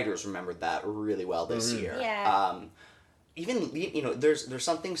the writers remembered that really well this year. Yeah. Even there's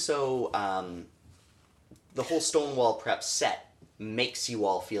something so the whole Stonewall prep set makes you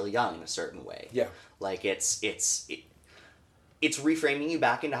all feel young in a certain way. Yeah. Like it's reframing you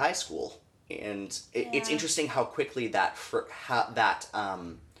back into high school, and it's Yeah. interesting how quickly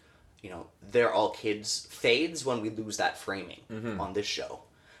they're all kids fades when we lose that framing on this show.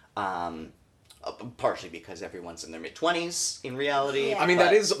 Partially because everyone's in their mid-20s in reality. Yeah. I mean, but-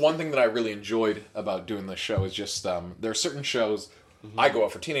 that is one thing that I really enjoyed about doing this show is just there are certain shows I go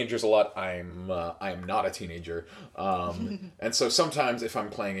out for teenagers a lot. I am not a teenager, and so sometimes if I'm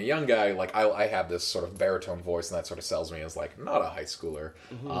playing a young guy, like I have this sort of baritone voice, and that sort of sells me as like not a high schooler.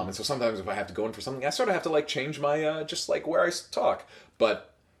 And so sometimes if I have to go in for something, I sort of have to like change my just like where I talk.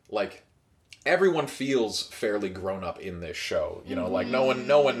 But like everyone feels fairly grown up in this show, you know, like no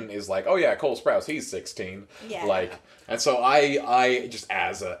one is like, oh yeah, Cole Sprouse, he's 16. Yeah. Like, and so I just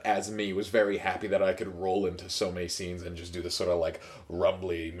as me was very happy that I could roll into so many scenes and just do this sort of like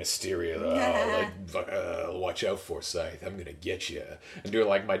rumbly, mysterious, watch out Forsyth, I'm gonna get you, and do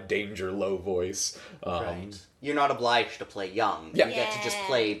like my danger low voice. Right. You're not obliged to play young. Yeah. You get to just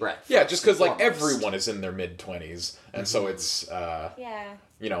play Brett. Yeah, just because like foremost. everyone is in their mid-20s, and so it's Yeah.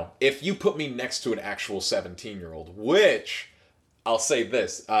 you know, if you put me next to an actual 17-year-old, which I'll say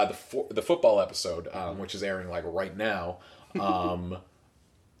this, the football episode, which is airing like right now,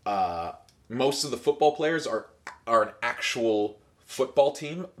 most of the football players are an actual football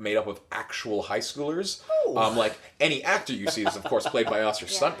team made up of actual high schoolers. Like any actor you see is of course played by us or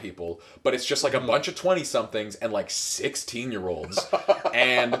stunt people, but it's just like a bunch of 20-somethings and like 16-year-olds.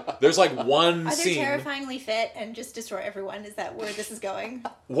 And there's like one Are they scene. terrifyingly fit and just destroy everyone? Is that where this is going?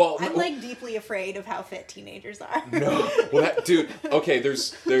 Well, I'm like deeply afraid of how fit teenagers are. No, well, that dude. Okay,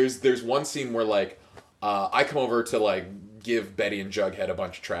 there's one scene where like I come over to like give Betty and Jughead a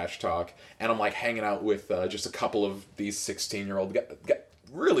bunch of trash talk, and I'm like hanging out with just a couple of these 16-year-old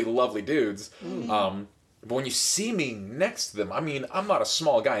really lovely dudes. But when you see me next to them, I mean, I'm not a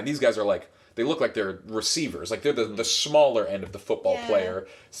small guy, and these guys are like, they look like they're receivers, like they're the smaller end of the football player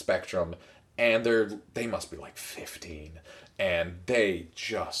spectrum, and they must be like 15. And they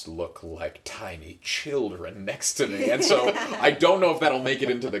just look like tiny children next to me. And so I don't know if that'll make it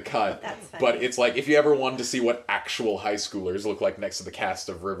into the cut. That's funny. But it's like, if you ever wanted to see what actual high schoolers look like next to the cast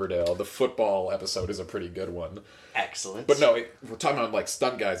of Riverdale, the football episode is a pretty good one. Excellent. But no, we're talking about like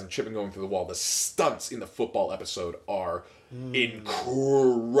stunt guys and chipping going through the wall. The stunts in the football episode are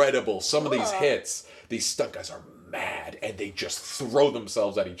incredible. Some of these hits, these stunt guys are mad, and they just throw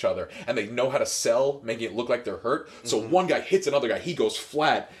themselves at each other, and they know how to sell, making it look like they're hurt. So one guy hits another guy, he goes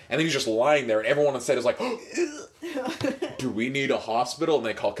flat, and then he's just lying there, and everyone on set is like, do we need a hospital? And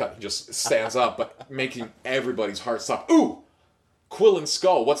they call cut. He just stands up, but making everybody's heart stop. Ooh! Quill and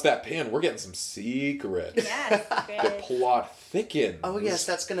Skull, what's that pin? We're getting some secrets. Yes, The great. plot thickens. Oh yes,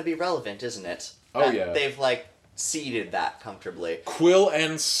 that's going to be relevant, isn't it? Oh, yeah. They've like seeded that comfortably. Quill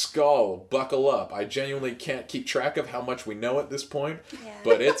and Skull, buckle up. I genuinely can't keep track of how much we know at this point,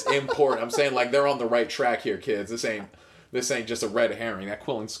 but it's important. I'm saying like they're on the right track here, kids. This ain't just a red herring. That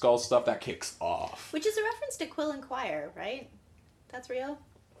Quill and Skull stuff, that kicks off. Which is a reference to Quill and Choir, right? That's real?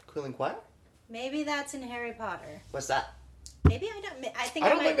 Quill and Choir? Maybe that's in Harry Potter. What's that? Maybe I don't... I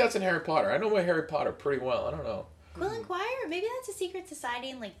don't think that's in Harry Potter. I know my Harry Potter pretty well. I don't know. Quill and Choir? Maybe that's a secret society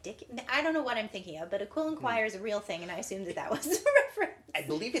in like I don't know what I'm thinking of, but a Quill and Choir is a real thing, and I assumed that was a reference. I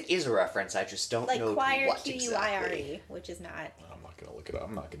believe it is a reference. I just don't Like know choir, what Quire, exactly. which is not. I'm not going to look it up.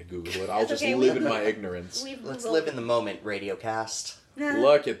 I'm not going to Google it. I'll That's just okay, live in my ignorance. Let's live in the moment, Radiocast.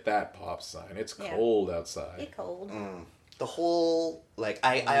 Look at that pop sign. It's cold outside. It's cold. The whole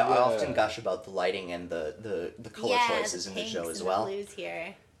I often gush about the lighting and the color choices in the show as well. The blues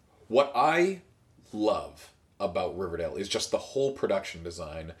here. What I love about Riverdale is just the whole production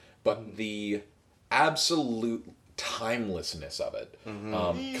design, but the absolute timelessness of it.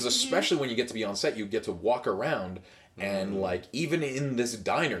 Because especially when you get to be on set, you get to walk around and like even in this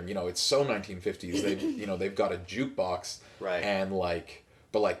diner, you know, it's so 1950s. They've got a jukebox, right? And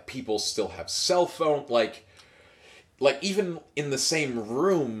but people still have cell phone, like even in the same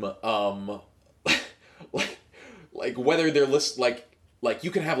room, like whether they're like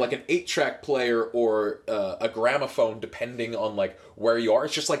you can have like an 8-track player or a gramophone depending on like where you are.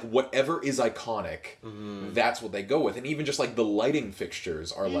 It's just like whatever is iconic, that's what they go with. And even just like the lighting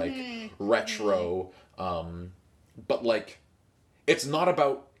fixtures are like retro, but like it's not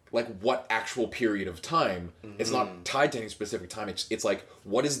about like what actual period of time. It's not tied to any specific time. It's like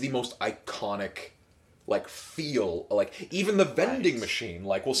what is the most iconic like feel, like even the vending machine,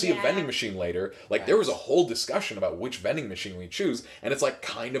 like we'll see a vending machine later, like there was a whole discussion about which vending machine we choose, and it's like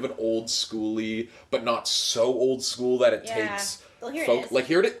kind of an old schooly but not so old school that it takes well, here folk it is. like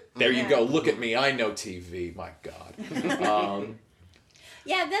here it there you go, look at me, I know TV, my god.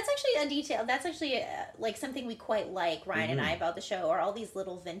 Yeah, that's actually a detail. That's actually like something we quite like, Ryan and I, about the show, are all these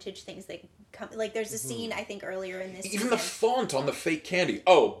little vintage things that come. Like there's a scene I think earlier in this Even the font on the fake candy.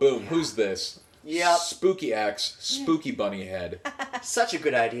 Oh, boom, who's this? Yep. Spooky Axe, Spooky Bunny Head. Such a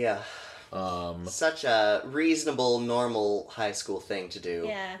good idea. Such a reasonable, normal high school thing to do.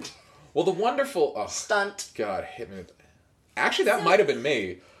 Yeah. Well, the wonderful stunt. God, hit me with Actually, that might have been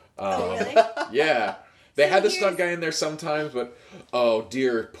me. Really? Yeah. They had the here's- stunt guy in there sometimes, but oh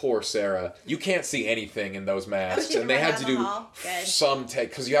dear, poor Sarah. You can't see anything in those masks, she and they run had down to the do hall? Good. some take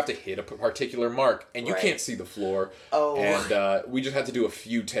because you have to hit a particular mark, and you Right. can't see the floor. Oh. And we just had to do a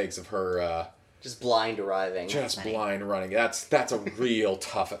few takes of her Just blind arriving. just funny. blind running. That's a real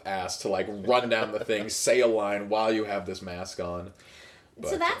tough ass to like run down the thing, say a line while you have this mask on.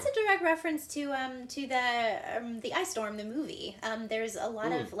 So But, that's a direct reference to the Ice Storm, the movie. There's a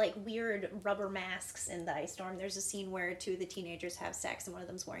lot of like weird rubber masks in the Ice Storm. There's a scene where two of the teenagers have sex and one of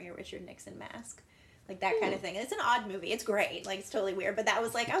them's wearing a Richard Nixon mask, like that kind of thing. It's an odd movie. It's great. Like it's totally weird. But that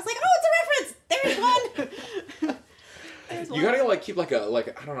was like I was like, oh, it's a reference. There's one. There's you gotta like keep like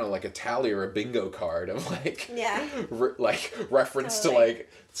I don't know, like a tally or a bingo card of like Yeah. like reference to Totally.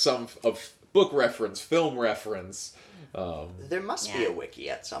 like some of book reference, film reference. There must be Yeah. a wiki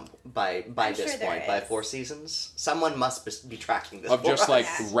at some by I'm this sure there point, by is. 4 seasons. Someone must be tracking this Of for just us. like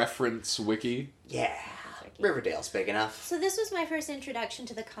Yeah. reference wiki. Yeah. Wiki. Riverdale's big enough. So this was my first introduction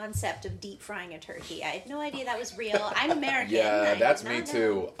to the concept of deep frying a turkey. I had no idea that was real. I'm American. Yeah, I that's did me not know.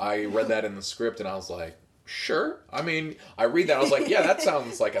 too. I read that in the script and I was like, sure. I mean, I read that, I was like, yeah, that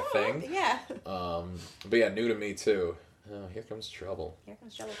sounds like a thing. Yeah. But yeah, new to me too. Oh, here comes trouble. Here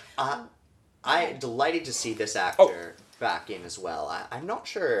comes trouble. I'm delighted to see this Oh. actor back in as well. I'm not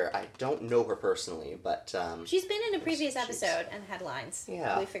sure. I don't know her personally, but She's been in a previous episode and had lines.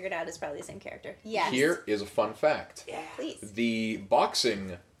 Yeah. We figured out it's probably the same character. Yes. Here is a fun fact. yeah. Please. The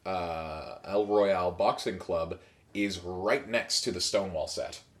boxing, El Royale Boxing Club is right next to the Stonewall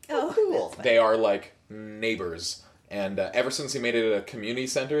set. Oh, Cool. that's fun. They are like neighbors. And ever since he made it a community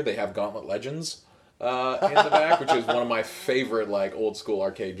center, they have Gauntlet Legends in the back, which is one of my favorite like old school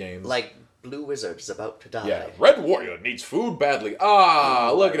arcade games. Like Blue Wizard is about to die. Yeah, Red Warrior needs food badly.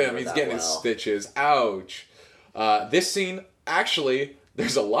 Ah, look at him. remember He's that getting his well. stitches. Ouch. This scene, actually,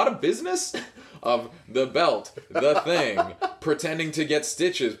 there's a lot of business of the belt, the thing, pretending to get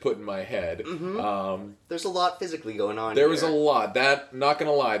stitches put in my head. There's a lot physically going on There here. was a lot. That, not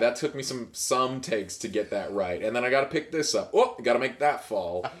gonna lie, that took me some takes to get that right. And then I gotta pick this up. Oh, gotta make that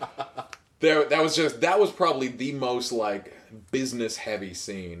fall. That was probably the most, like, business-heavy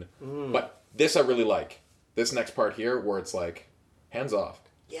scene. But this I really like. This next part here, where it's like, hands off.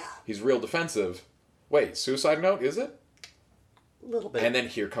 Yeah. He's real defensive. Wait, suicide note, is it? A little bit. And then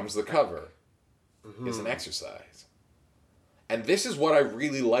here comes the cover. It's an exercise. And this is what I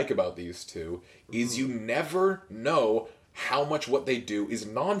really like about these two, is you never know how much what they do is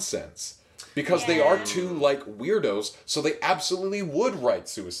nonsense. Because they are two, like, weirdos, so they absolutely would write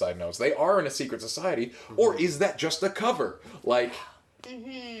suicide notes. They are in a secret society, or is that just a cover? Like,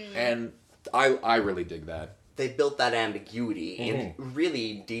 and I really dig that. They built that ambiguity in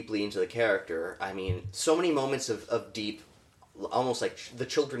really deeply into the character. I mean, so many moments of deep, almost like the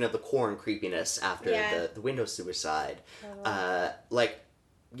Children of the Corn creepiness after Yeah. the window suicide.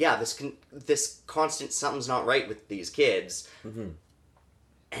 This constant something's not right with these kids, and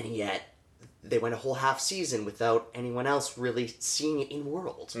yet they went a whole half season without anyone else really seeing it in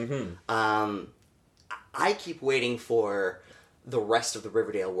world. I keep waiting for the rest of the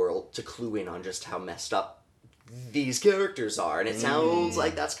Riverdale world to clue in on just how messed up these characters are, and it sounds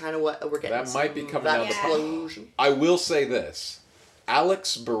like that's kind of what we're getting. That might be coming that down the pipe. explosion. I will say this.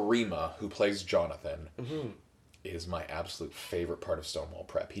 Alex Barima, who plays Jonathan, is my absolute favorite part of Stonewall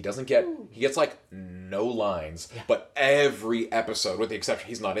Prep. He gets like no lines, but every episode, with the exception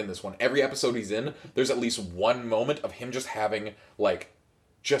he's not in this one, every episode he's in, there's at least one moment of him just having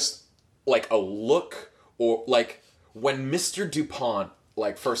just a look, or like when Mr. DuPont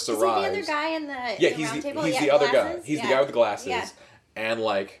first Is he the arrives. other guy in the Yeah, in the round table? he's Yeah, the other guy. glasses? He's the Yeah. guy with the glasses. Yeah. And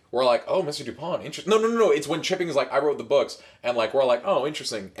we're like, oh, Mr. DuPont, interesting. No. It's when Chipping is like, I wrote the books, and we're like, oh,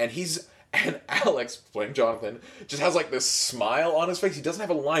 interesting. And Alex, playing Jonathan, just has this smile on his face. He doesn't have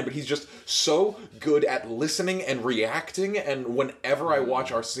a line, but he's just so good at listening and reacting. And whenever I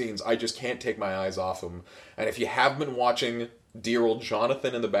watch our scenes, I just can't take my eyes off him. And if you have been watching dear old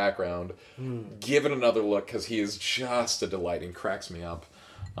Jonathan in the background, give it another look, because he is just a delight and cracks me up.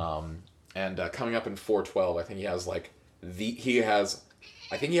 And coming up in 412, I think he has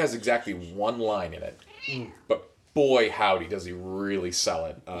he has exactly one line in it. But boy, howdy, does he really sell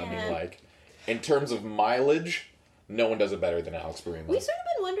it. I mean, in terms of mileage, no one does it better than Alex Barima. We've sort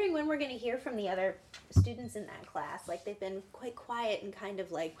of been wondering when we're going to hear from the other students in that class. They've been quite quiet and kind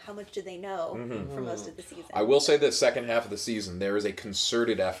of how much do they know for most of the season. I will say this, second half of the season, there is a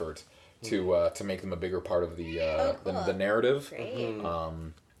concerted effort to make them a bigger part of the cool. the narrative. Great.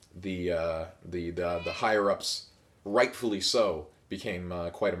 The higher ups, rightfully so, became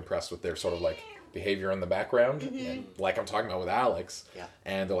quite impressed with their sort of behavior in the background, and like I'm talking about with Alex. Yeah.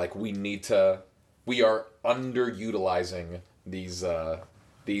 And they're like, we are underutilizing these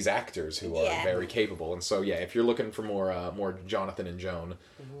actors who are very capable. And so if you're looking for more Jonathan and Joan,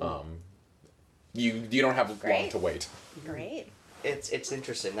 you don't have long to wait. Great. It's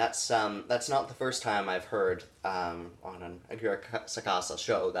interesting. That's not the first time I've heard on an Akira Sakasa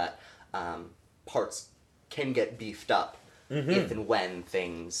show that parts can get beefed up if and when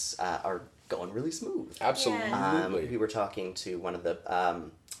things are going really smooth. Absolutely. We were talking to one of the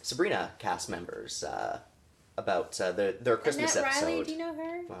Sabrina cast members about their Christmas Annette episode Riley, do you know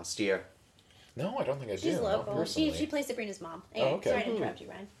her? last year. No, I don't think I do. She's local. Personally. She plays Sabrina's mom. Anyway, okay. Sorry to interrupt you,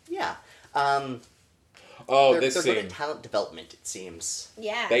 Ryan. Yeah. This they're scene. good at talent development, it seems.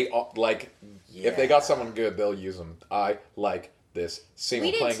 Yeah. They if they got someone good, they'll use them. I like this scene.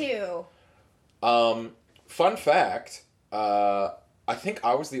 We did too. Fun fact, I think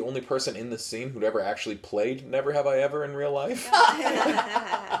I was the only person in the scene who'd ever actually played Never Have I Ever in real life.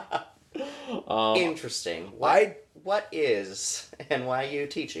 Interesting. What is and why are you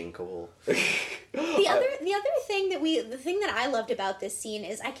teaching, Cole? The other thing the thing that I loved about this scene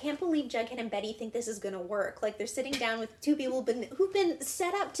is I can't believe Jughead and Betty think this is gonna work. Like they're sitting down with two people who've been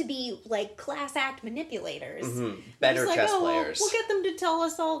set up to be like class act manipulators. Better Just chess like, players. We'll get them to tell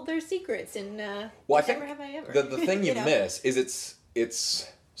us all their secrets and I think Never Have I Ever. the thing you miss is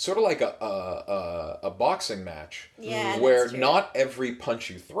it's sort of like a boxing match where that's true. not every punch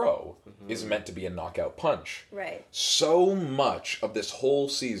you throw is meant to be a knockout punch. Right. So much of this whole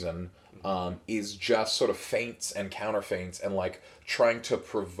season is just sort of feints and counter feints and like trying to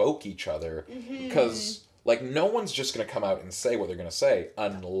provoke each other because like no one's just going to come out and say what they're going to say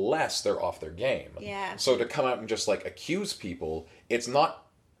unless they're off their game. Yeah. So to come out and just like accuse people, it's not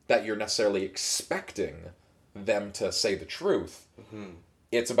that you're necessarily expecting them to say the truth.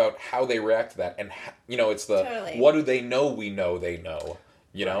 It's about how they react to that, and it's the what do they know? We know they know,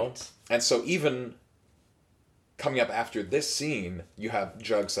 know, and so even coming up after this scene, you have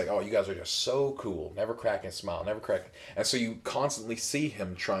Jug say, "Oh, you guys are just so cool, never cracking a smile, never cracking," and so you constantly see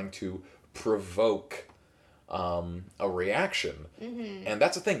him trying to provoke a reaction, and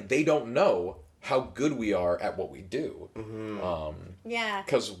that's the thing. They don't know how good we are at what we do.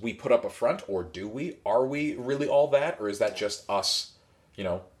 Because we put up a front, or do we? Are we really all that, or is that just us?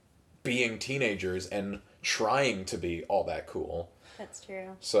 Being teenagers and trying to be all that cool. That's true.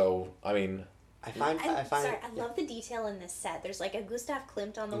 So, I mean... I love the detail in this set. There's like a Gustav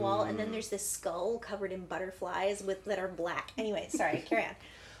Klimt on the wall, and then there's this skull covered in butterflies that are black. Anyway, sorry, carry on.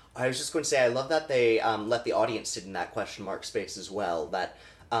 I was just going to say, I love that they let the audience sit in that question mark space as well, that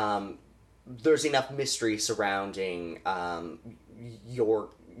there's enough mystery surrounding your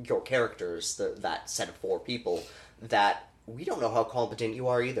characters, that set of four people, that we don't know how competent you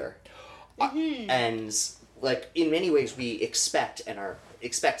are either. And like in many ways we expect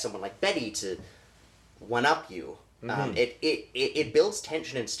someone like Betty to one up you. It builds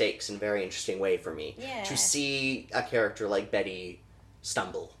tension and stakes in a very interesting way for me to see a character like Betty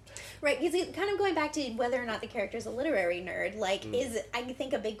stumble. Right, because kind of going back to whether or not the character's a literary nerd, is I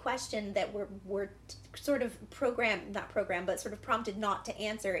think a big question that we're sort of prompted not to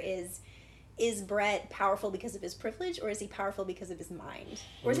answer is Brett powerful because of his privilege, or is he powerful because of his mind?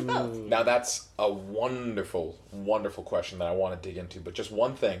 Or is it both? Now that's a wonderful, wonderful question that I want to dig into, but just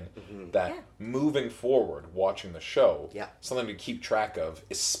one thing that moving forward, watching the show, something to keep track of,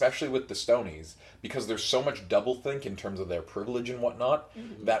 especially with the Stonies, because there's so much doublethink in terms of their privilege and whatnot,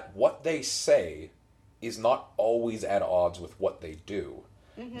 that what they say is not always at odds with what they do.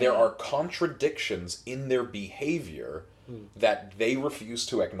 There are contradictions in their behavior that they refuse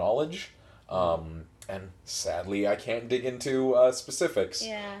to acknowledge. And sadly, I can't dig into specifics.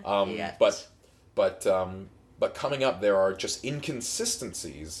 But coming up, there are just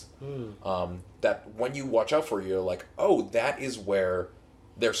inconsistencies that when you watch out for, you're like, oh, that is where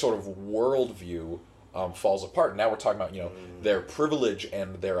their sort of worldview falls apart. Now we're talking about their privilege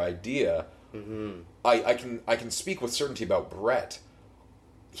and their idea. I can speak with certainty about Brett.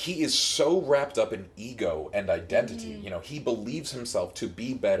 He is so wrapped up in ego and identity. He believes himself to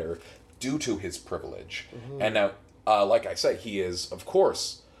be better due to his privilege. And now, like I say, he is, of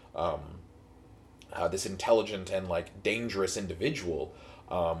course, this intelligent and, dangerous individual,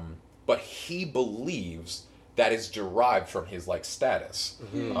 but he believes that is derived from his, status.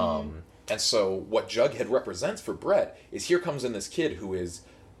 And so what Jughead represents for Brett is here comes in this kid who is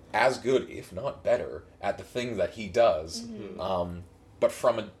as good, if not better, at the thing that he does, but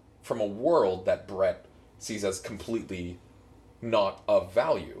from a world that Brett sees as completely not of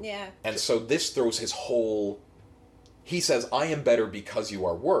value. And so this throws his whole... He says, I am better because you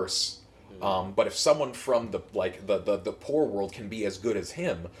are worse, But if someone from the poor world can be as good as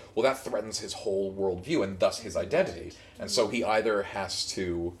him, well, that threatens his whole worldview and thus his identity. And so he either has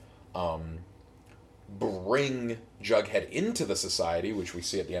to bring Jughead into the society, which we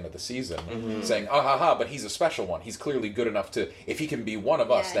see at the end of the season, saying, but he's a special one. He's clearly good enough to, if he can be one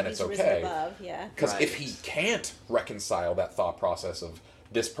of us, then it's okay. Because if he can't reconcile that thought process of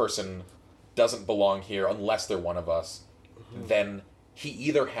this person doesn't belong here unless they're one of us, then he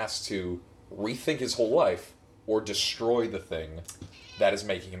either has to rethink his whole life or destroy the thing that is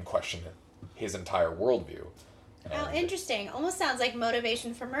making him question his entire worldview. Oh, interesting. Almost sounds like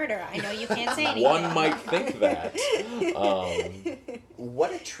motivation for murder. I know you can't say anything. One might think that.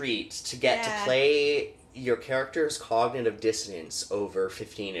 What a treat to get to play your character's cognitive dissonance over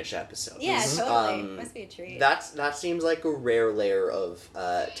 15-ish episodes. Yeah, totally. Must be a treat. That seems like a rare layer of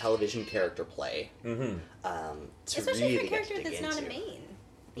television character play. Especially really for a character that's into. not a main.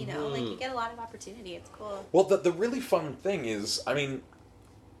 You know, like you get a lot of opportunity. It's cool. Well, the really fun thing is, I mean,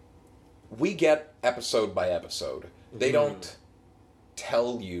 we get episode by episode. They don't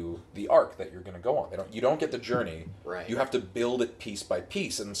tell you the arc that you're going to go on. You don't get the journey. Right. You have to build it piece by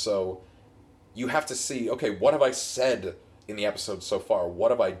piece, and so you have to see, okay, what have I said in the episode so far?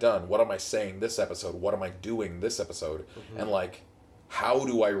 What have I done? What am I saying this episode? What am I doing this episode? And like, how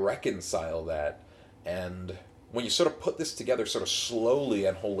do I reconcile that? And when you sort of put this together sort of slowly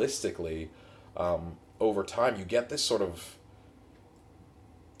and holistically over time, you get this sort of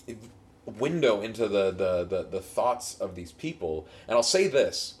window into the thoughts of these people. And I'll say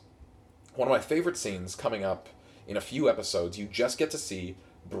this, one of my favorite scenes coming up in a few episodes, you just get to see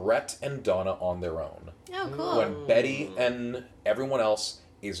Brett and Donna on their own. Oh, cool. When Betty and everyone else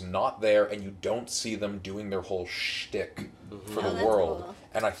is not there and you don't see them doing their whole shtick for the world. Cool.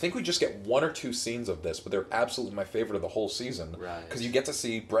 And I think we just get one or two scenes of this, but they're absolutely my favorite of the whole season. Because you get to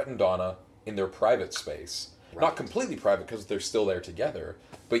see Brett and Donna in their private space. Not completely private because they're still there together,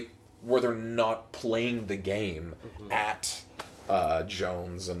 but where they're not playing the game at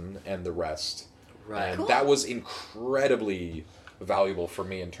Jones and the rest. And Cool. that was incredibly valuable for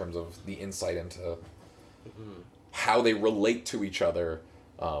me in terms of the insight into how they relate to each other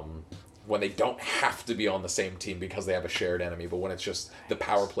when they don't have to be on the same team because they have a shared enemy, but when it's just the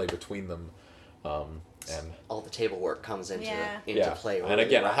power play between them. And all the table work comes into play. And really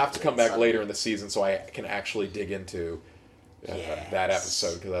again, I'll have to come back suddenly. later in the season so I can actually dig into that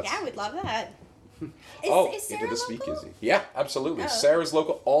episode. Cause that's, Yeah, I would love that. Is into Sarah the local? speakeasy. Yeah, absolutely. Oh. Sarah's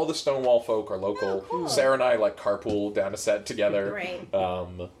local. All the Stonewall folk are local. Oh, cool. Sarah and I like carpool down to set together. Right.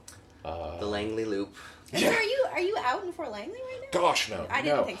 The Langley Loop. So are you out in Fort Langley right now? Gosh, no. I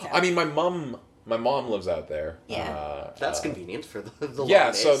didn't think so. I mean, my mom lives out there. Yeah. That's convenient for the Yeah,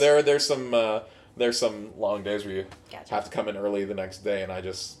 long days. so there's some long days where you Gotcha. have to come in early the next day, and I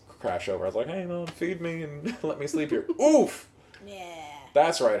just crash over. I was like, hey, Mom, feed me and let me sleep here. Oof! Yeah.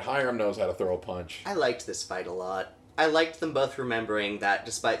 That's right. Hiram knows how to throw a punch. I liked this fight a lot. I liked them both remembering that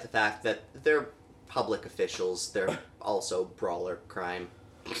despite the fact that they're public officials, they're also brawler crime.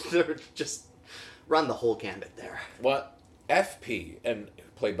 They're just run the whole gambit there. What FP, and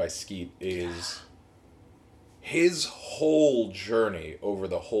played by Skeet, is his whole journey over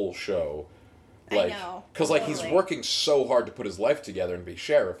the whole show. Like, I know. because like he's Totally. working so hard to put his life together and be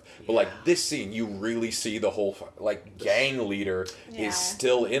sheriff, but like this scene, you really see the whole like gang leader is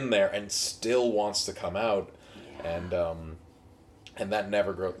still in there and still wants to come out, and that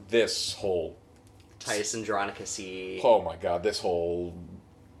never grows. This whole Titus Andronicus-y. oh my god, this whole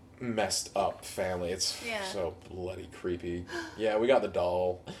messed up family. It's Yeah. so bloody creepy. Yeah, we got the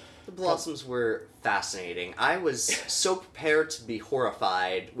doll. The Blossoms were fascinating. I was so prepared to be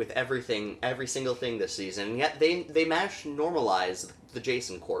horrified with every single thing this season, and yet they managed to normalize the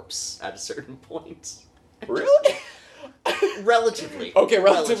Jason corpse at a certain point. Really? Relatively. Okay,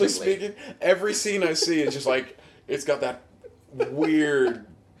 relatively speaking, every scene I see is just like, it's got that weird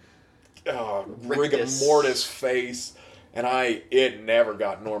rigor Rictus. mortis face, and it never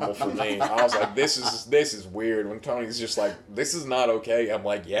got normal for me. I was like, this is weird. When Tony's just like, this is not okay, I'm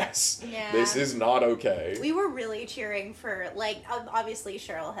like, yes, this is not okay. We were really cheering for, like, obviously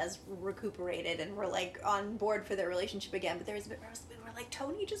Cheryl has recuperated and we're, like, on board for their relationship again, but there was a bit where we were like,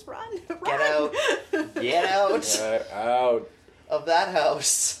 Tony, just run. Get out. Get out Get out. of that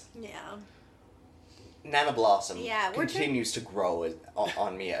house. Yeah. Nana Blossom Yeah, we're continues to grow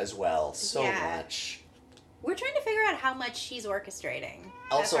on me as well so Yeah. much. We're trying to figure out how much she's orchestrating.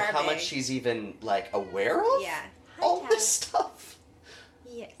 Also, That's our how much big- she's even, like, aware of Yeah. all Hi, this stuff.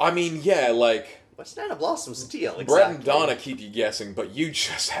 Yeah. I mean, yeah, like, What's Nana Blossom's deal? Exactly. Brett and Donna keep you guessing, but you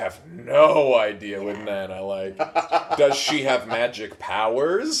just have no idea with Nana. Like, does she have magic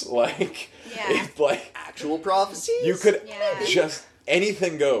powers? Like, it's like actual prophecies? you could just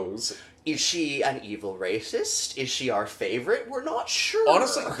anything goes. Is she an evil racist? Is she our favorite? We're not sure.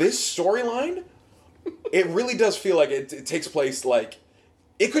 Honestly, this storyline, it really does feel like it takes place like.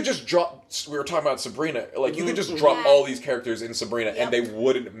 It could just drop. We were talking about Sabrina. Like, you could just drop all these characters in Sabrina and they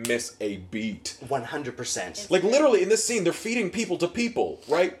wouldn't miss a beat. 100%. Like, literally, in this scene, they're feeding people to people,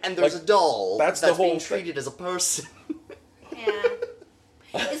 right? And there's like, a doll that's the whole being thing. treated as a person. Yeah.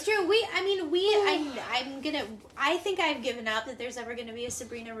 It's true. I think I've given up that there's ever going to be a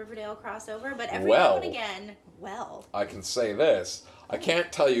Sabrina Riverdale crossover, but every now and again, I can say this. I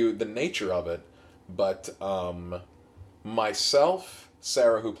can't tell you the nature of it, but myself,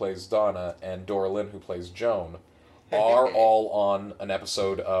 Sarah, who plays Donna, and Dora Lynn, who plays Joan, are all on an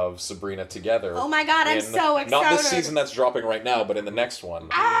episode of Sabrina together. Oh my god, I'm so excited. Not this season that's dropping right now, but in the next one.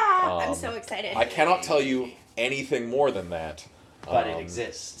 I'm so excited. I cannot tell you anything more than that. But it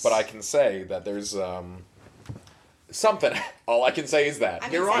exists. But I can say that there's something. All I can say is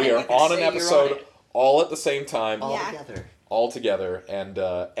that. We are on an episode all at the same time. All together. And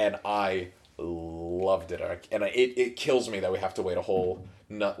I loved it. And it kills me that we have to wait a whole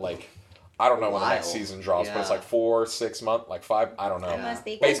I don't know when the next season drops, but it's like 4-6 months, like 5, I don't know. It must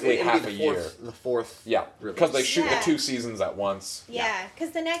be. Basically It'll half be a year. The fourth. Yeah, because they shoot the 2 seasons at once. Yeah, because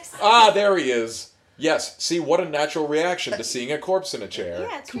the next... There he is. Yes, see, what a natural reaction to seeing a corpse in a chair.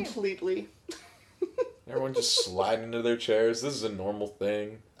 Yeah, it's true. Completely. Everyone just sliding into their chairs. This is a normal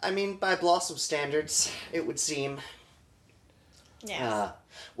thing. I mean, by Blossom standards, it would seem. Yeah.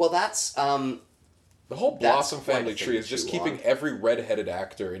 Well, that's... The whole Blossom quite a family thing tree is just keeping every redheaded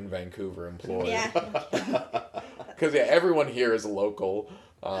actor in Vancouver employed. Yeah. Because, everyone here is local.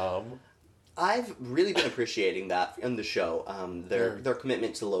 I've really been appreciating that in the show. Their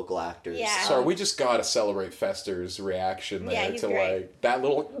commitment to local actors. Yeah. Sorry, we just gotta celebrate Fester's reaction there he's to great. that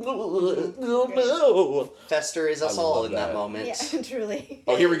little no. Fester is us all in that moment. Yeah, truly.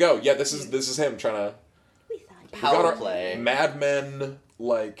 Oh, here we go. Yeah, this is him trying to Power play. Mad Men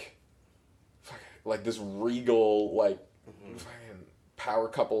like this regal fucking power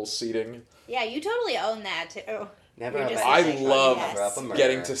couple seating. Yeah, you totally own that too. I love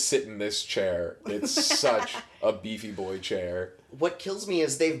getting to sit in this chair. It's such a beefy boy chair. What kills me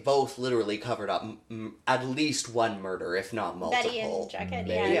is they've both literally covered up at least one murder, if not multiple. Betty and Jughead,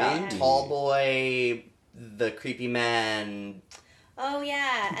 yeah. Tall boy, the creepy man. Oh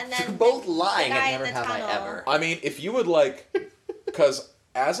yeah, and then they're both lying the guy at Never in the Have tunnel. I Ever. I mean, if you would because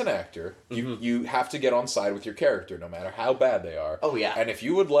as an actor, you have to get on side with your character, no matter how bad they are. Oh yeah. And if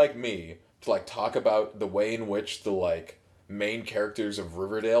you would like me to talk about the way in which the main characters of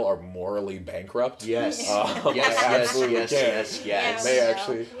Riverdale are morally bankrupt. Yes. Yes. Yeah, They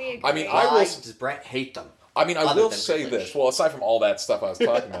actually. I mean, Why does Brett hate them? I mean, I will say this. Well, aside from all that stuff I was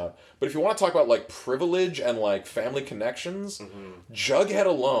talking about, but if you want to talk about privilege and family connections, Jughead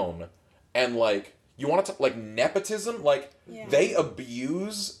alone, and you want to nepotism, they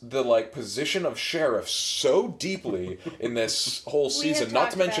abuse the position of sheriff so deeply in this whole season.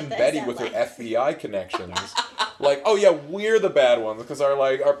 Not to mention Betty with her FBI connections. Oh yeah, we're the bad ones because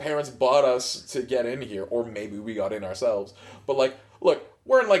our parents bought us to get in here, or maybe we got in ourselves. But look.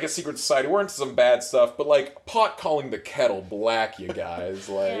 We're in a secret society. We're into some bad stuff, but pot calling the kettle black, you guys.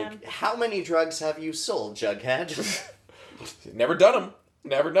 How many drugs have you sold, Jughead? Never done them.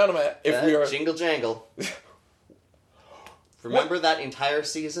 Never done them. If we are jingle jangle. Remember that entire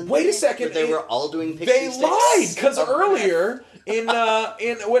season? Wait a second. Where they were all doing pixie They sticks lied because earlier in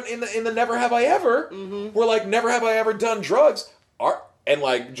the Never Have I Ever, we're Never Have I Ever done drugs.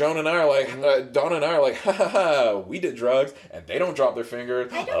 And Joan and I are Donna and I are ha ha ha, we did drugs, and they don't drop their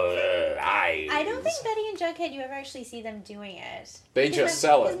fingers. I don't think Betty and Jughead, you ever actually see them doing it. They just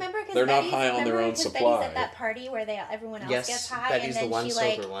sell it. They're not Betty's, high on their own supply. Betty's at that party where everyone else gets high, Betty's and the one then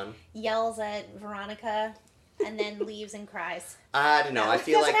sober she one. Yells at Veronica, and then leaves and cries. I don't know. I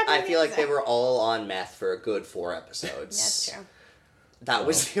feel like they were all on meth for a good 4 episodes. That's true. That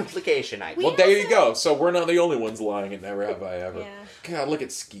was the implication I Well, there you go. So we're not the only ones lying and Never Have I Ever. Yeah. God, look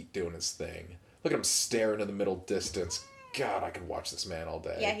at Skeet doing his thing. Look at him staring in the middle distance. God, I could watch this man all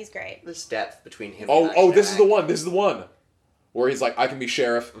day. Yeah, he's great. This depth between him and this is the one. This is the one. Where he's I can be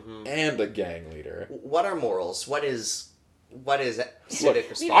sheriff and a gang leader. What are morals? What is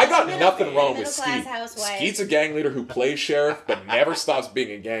civic responsibility? I got nothing wrong with Middle-class Skeet. housewife. Skeet's a gang leader who plays sheriff but never stops being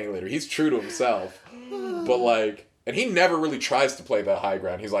a gang leader. He's true to himself. But and he never really tries to play the high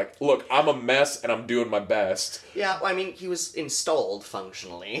ground. He's look, I'm a mess and I'm doing my best. Yeah, well, I mean, he was installed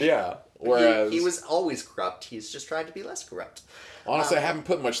functionally. Yeah. Whereas he was always corrupt. He's just tried to be less corrupt. honestly, I haven't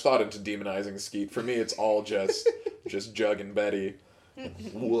put much thought into demonizing Skeet. For me, it's all just Jug and Betty.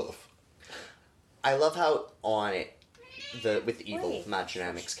 Woof. I love how on it with the evil Matt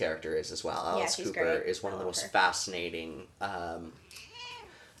Dynamic's character is as well. Alice she's Cooper great. is one of the I love most her. fascinating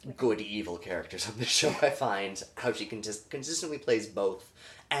good evil characters on the show. I find how she consistently plays both,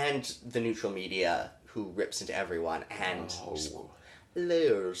 and the neutral media who rips into everyone and just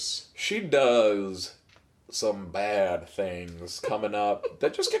lures. She does some bad things coming up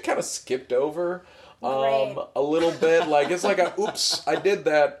that just get kind of skipped over Right. a little bit. Like, it's like a, oops, I did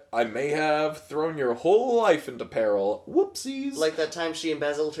that. I may have thrown your whole life into peril. Whoopsies. Like that time she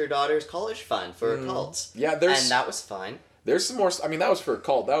embezzled her daughter's college fund for a cult. Yeah, And that was fine. There's some more, I mean, that was for a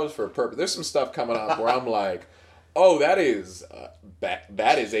cult. That was for a purpose. There's some stuff coming up where I'm like, oh, that is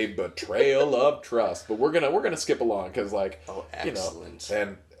a betrayal of trust. But we're gonna skip along because, like, excellent.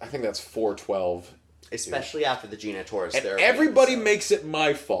 And I think that's 412. Especially after the Gina Torres And therapy. everybody episode. makes it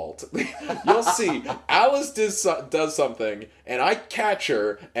my fault. You'll see. Alice does something, and I catch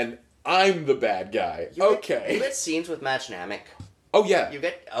her, and I'm the bad guy. You get scenes with Matt Dynamic. Oh yeah. You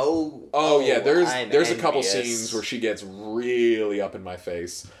get yeah. There's I'm a couple envious. scenes where she gets really up in my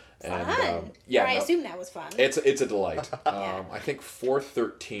face. Fun. And, Or I assume that was fun. It's a delight. I think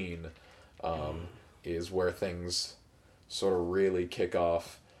 413 is where things sort of really kick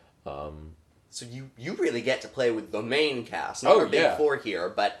off. So you really get to play with the main cast. Not our big four here,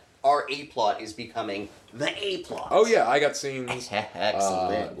 but our A-plot is becoming the A-plot. Oh yeah, I got scenes.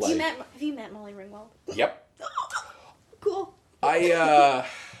 Excellent. Have you met Molly Ringwald? Yep. Cool.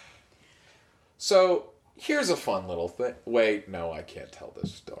 So here's a fun little thing. Wait, no, I can't tell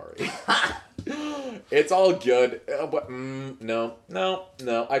this story. It's all good, but no,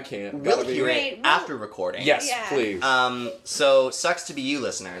 I can't. We'll hear it after recording. Yes, Yeah. please. So sucks to be you,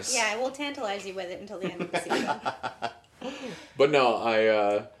 listeners. Yeah, we'll tantalize you with it until the end of the season. But no,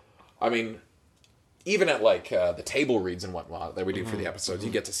 I mean, even at like the table reads and whatnot that we do for the episodes,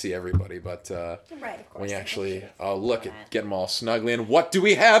 you get to see everybody. But Right, of course. when you actually look at get them all snugly in, what do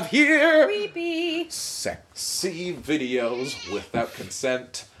we have here? Creepy. Sexy videos without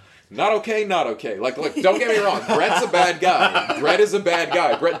consent. Not okay, not okay. Like, look, don't get me wrong. Brett's a bad guy. Brett is a bad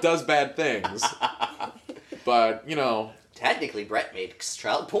guy. Brett does bad things. But, you know. Technically, Brett makes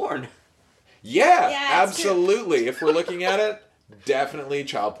child porn. Yeah, Yeah, it's absolutely. If we're looking at it, definitely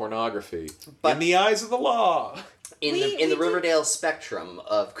child pornography. But in the eyes of the law. In the Riverdale spectrum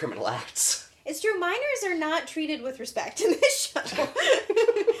of criminal acts. It's true, minors are not treated with respect in this show.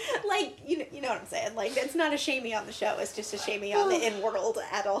 Like, you know what I'm saying? Like, it's not a shaming on the show, it's just a shaming on the in-world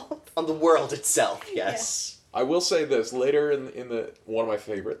adult. On the world itself, yes. I will say this, later in the one of my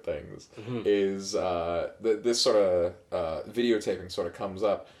favorite things is this sort of videotaping sort of comes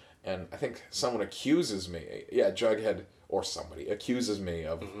up, and I think someone accuses me, Jughead or somebody accuses me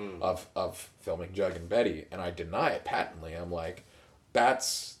of filming Jug and Betty, and I deny it patently. I'm like,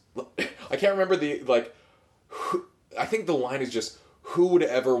 I can't remember I think the line is just, who would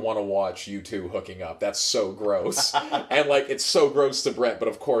ever want to watch you two hooking up? That's so gross. And, like, it's so gross to Brett, but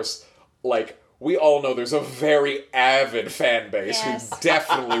of course, like, we all know there's a very avid fan base who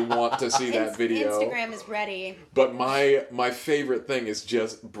definitely want to see that video. Instagram is ready. But my favorite thing is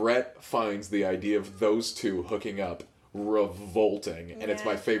just Brett finds the idea of those two hooking up revolting, and it's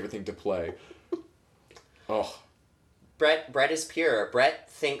my favorite thing to play. Oh. Brett is pure. Brett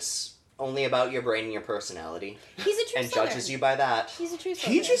thinks only about your brain and your personality. He's a true and Southern. judges you by that. He's a true He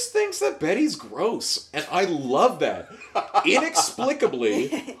Southern. just thinks that Betty's gross, and I love that.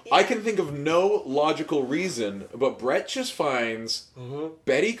 Inexplicably, I can think of no logical reason, but Brett just finds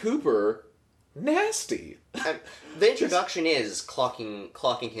Betty Cooper nasty. The introduction is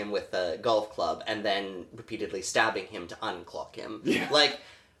clocking him with a golf club and then repeatedly stabbing him to unclock him. Yeah. Like,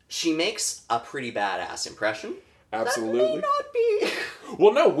 she makes a pretty badass impression. Absolutely. That may not be.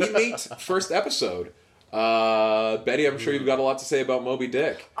 Well, no, we meet first episode. Betty, I'm sure you've got a lot to say about Moby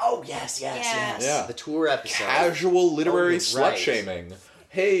Dick. Oh, yes. Yeah. The tour episode. Casual literary you're right. slut-shaming.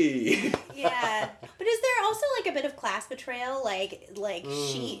 Hey. Yeah, but is there also like a bit of class betrayal? Like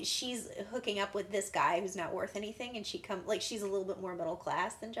she's hooking up with this guy who's not worth anything, and she's a little bit more middle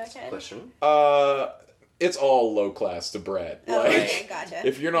class than Jughead. Question. It's all low class to Brett. Oh, Like, okay, gotcha.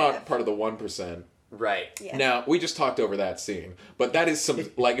 if you're not part of the 1%. Right. Yeah. Now, we just talked over that scene, but that is some,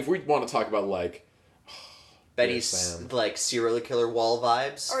 like, if we want to talk about, like, Betty's, like, serial killer wall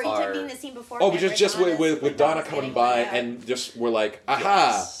vibes Or are... taking the scene before. oh, but just with Donna coming by, and just, we're like, aha,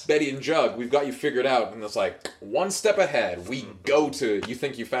 Yes. Betty and Jug, we've got you figured out, and it's like, one step ahead, we go to, you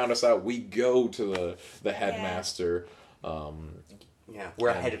think you found us out, we go to the headmaster. Yeah, we're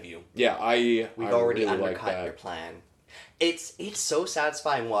ahead of you. Yeah, We've I already really like undercut that. your plan. It's so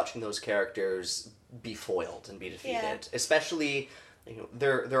satisfying watching those characters be foiled and be defeated. Yeah. Especially,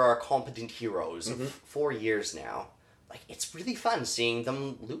 there are competent heroes of 4 years now. Like, it's really fun seeing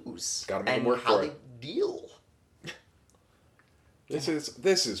them lose. Gotta make them and work how for they it. deal. This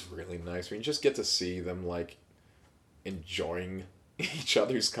is really nice. We just get to see them like enjoying each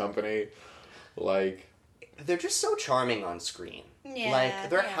other's company. Like, They're just so charming on screen. Yeah, Like,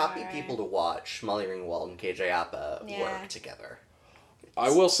 they're they people are. people to watch Molly Ringwald and KJ Apa Yeah. work together. I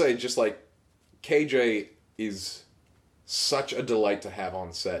will say, just like KJ is such a delight to have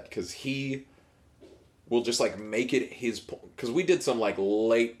on set because he will just like make it his because we did some like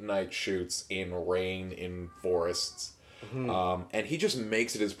late night shoots in rain in forests, and he just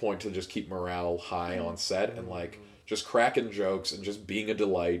makes it his point to just keep morale high on set and like just cracking jokes and just being a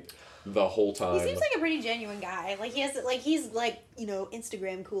delight the whole time. He seems like a pretty genuine guy. Like he's like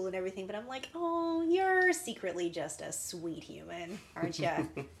Instagram cool and everything. But I'm like, oh, you're secretly just a sweet human, aren't you?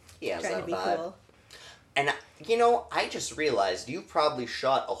 He has Trying that to be vibe. cool. And, I just realized you probably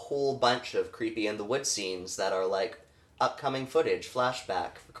shot a whole bunch of Creepy in the Woods scenes that are, like, upcoming footage,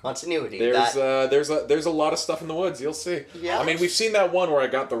 flashback, for continuity. There's a lot of stuff in the woods. You'll see. Yeah. I mean, we've seen that one where I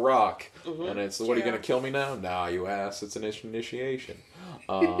got the rock, and it's what are you True. gonna kill me now? Nah, you ass. It's an initiation.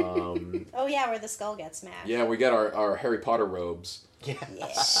 Oh yeah, where the skull gets smashed. Yeah, we get our Harry Potter robes. Yeah.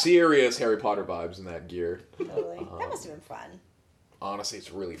 Yeah, Serious Harry Potter vibes in that gear. totally. That must have been fun. Honestly,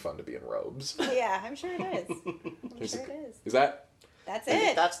 it's really fun to be in robes. Yeah, I'm sure it is. I'm sure it is. Is that? That's And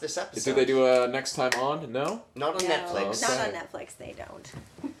it. that's this episode. Did they do a next time on? No. Not on No, Netflix. Not Okay. on Netflix. They don't.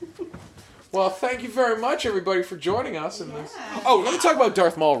 Well, thank you very much, everybody, for joining us in this. Yeah. Oh, let me talk about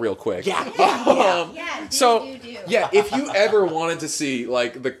Darth Maul real quick. Yeah. Yeah. So yeah, if you ever wanted to see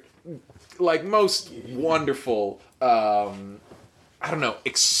like the most wonderful I don't know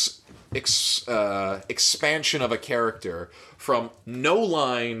expansion of a character from no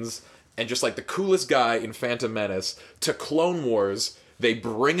lines and just like the coolest guy in Phantom Menace to Clone Wars, they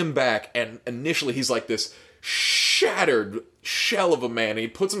bring him back and initially he's like this shattered shell of a man and he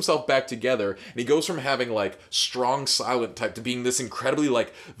puts himself back together and he goes from having like strong silent type to being this incredibly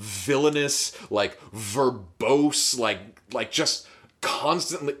like villainous, like verbose, like just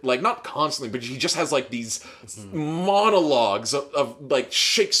constantly, like not constantly, but he just has like these monologues of like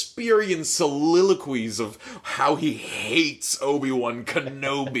Shakespearean soliloquies of how he hates Obi-Wan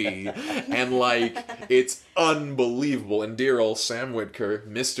Kenobi and like it's unbelievable. And dear old Sam Witwer,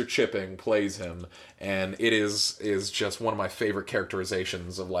 Mr. Chipping, plays him, and it is just one of my favorite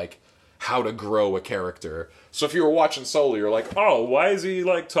characterizations of like how to grow a character. So if you were watching Solo, you're like, oh, why is he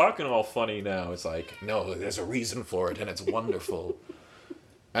like talking all funny now? It's like, no, there's a reason for it, and it's wonderful.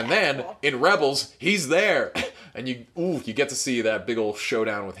 And then in Rebels, he's there, and you get to see that big old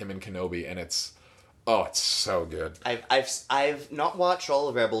showdown with him and Kenobi, and it's so good. I've not watched all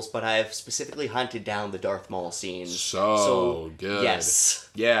of Rebels, but I've specifically hunted down the Darth Maul scenes. So good. Yes.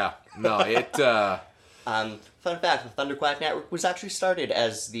 Yeah. No, it. Fun fact: the Thunder Quack Network was actually started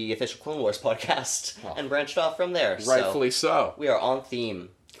as the official Clone Wars podcast and branched off from there. Rightfully so. We are on theme.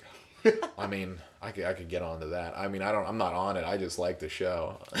 I mean, I could get onto that. I mean, I'm not on it. I just like the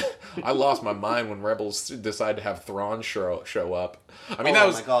show. I lost my mind when Rebels decided to have Thrawn show up. I mean, that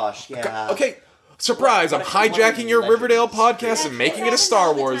was my gosh, yeah. okay. Surprise! What I'm a hijacking your legend. Riverdale podcast and making it a happens Star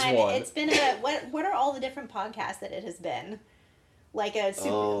all the Wars time. one. It's been what are all the different podcasts that it has been? Like a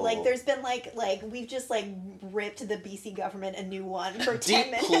super, like there's been like we've just like ripped the BC government a new one for 10 Deep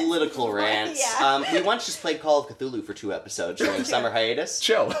minutes. political rants. Yeah. We once just played Call of Cthulhu for 2 episodes during summer hiatus.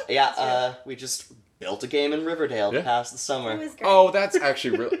 Chill. Yeah, we just built a game in Riverdale to pass the summer. It was great. Oh, that's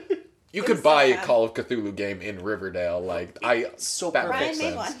actually real. You could was buy so a fun. Call of Cthulhu game in Riverdale. Like So that perfect. makes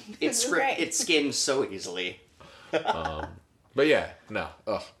Ryan made sense. one. It's It was great. it skins so easily. But yeah, no.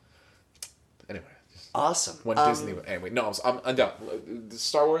 Ugh. Anyway, Awesome. when Disney. Anyway, no, I'm done.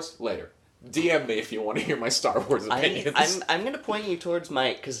 Star Wars later. DM me if you want to hear my Star Wars opinions. I'm gonna point you towards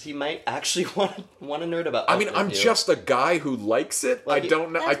Mike because he might actually want to nerd about. I mean, both I'm of you. just a guy who likes it. Well, I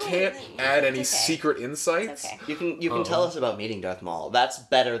don't know. I That's can't what- add any it's okay. secret insights. It's okay. You can tell us about meeting Darth Maul. That's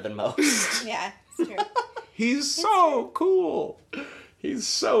better than most. Yeah, it's true. He's so cool. He's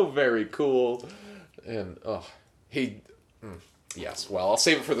so very cool. And yes. Well, I'll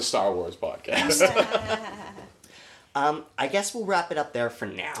save it for the Star Wars podcast. I guess we'll wrap it up there for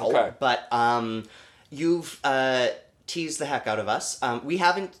now. Okay. But you've teased the heck out of us. We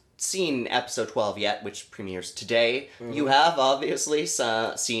haven't seen episode 12 yet, which premieres today. Mm-hmm. You have obviously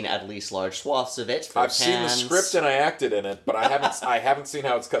seen at least large swaths of it. I've seen the firsthand. script and I acted in it, but I haven't seen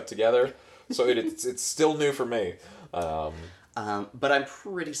how it's cut together. So it's still new for me. But I'm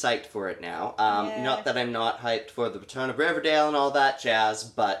pretty psyched for it now. Yeah. Not that I'm not hyped for the return of Riverdale and all that jazz,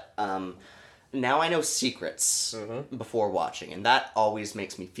 but now I know secrets before watching, and that always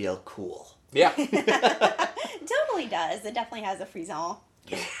makes me feel cool. Yeah. It totally does. It definitely has a frisson.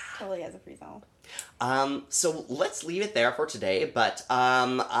 Yeah. Totally has a frisson. So let's leave it there for today, but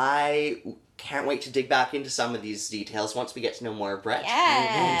I can't wait to dig back into some of these details once we get to know more of Brett.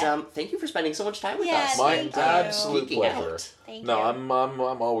 Yeah. And thank you for spending so much time with Yeah, us. My Thank you. absolute Geeking pleasure. out. Thank No, you.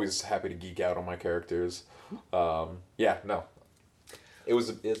 I'm always happy to geek out on my characters. Yeah, no. It's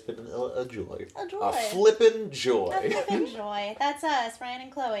been a joy. A joy. A flippin' joy. A flippin' joy. That's us, Ryan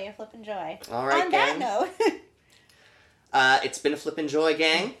and Chloe, a flippin' joy. All right, On gang. that note. It's been a flippin' joy,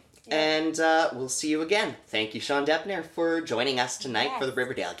 gang. And we'll see you again. Thank you, Sean Depner, for joining us tonight for the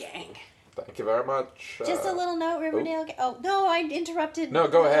Riverdale gang. Thank you very much. Just a little note, Riverdale. Oh no, I interrupted. No,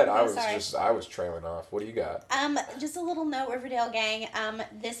 go ahead. I Sorry. was trailing off. What do you got? Just a little note, Riverdale gang.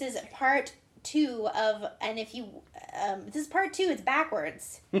 This is part 2 of, and if you, this is part 2. It's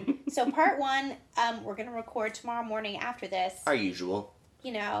backwards. So part 1, we're gonna record tomorrow morning after this. Our usual.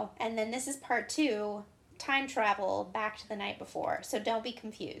 You know, and then this is part 2. Time travel back to the night before. So don't be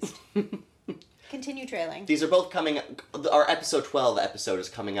confused. Continue trailing. These are both coming. Our episode 12 episode is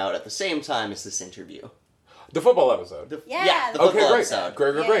coming out at the same time as this interview. The football episode. Yeah. the football Okay, great. episode.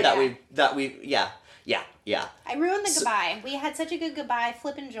 Great. Yeah. I ruined the goodbye. We had such a good goodbye,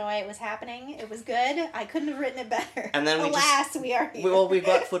 flippin' joy. It was happening. It was good. I couldn't have written it better. And then we are here. Well, we've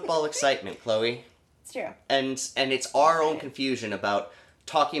got football excitement, Chloe. It's true. And it's our own confusion about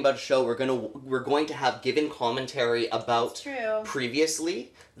talking about a show we're going to have given commentary about True.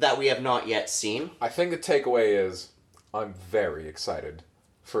 previously that we have not yet seen. I think the takeaway is I'm very excited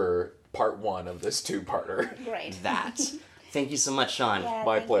for part 1 of this 2-parter. Great. That. Thank you so much, Sean. Yeah,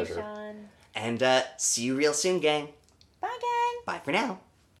 My thank pleasure. You, Sean. And see you real soon, gang. Bye, gang. Bye for now.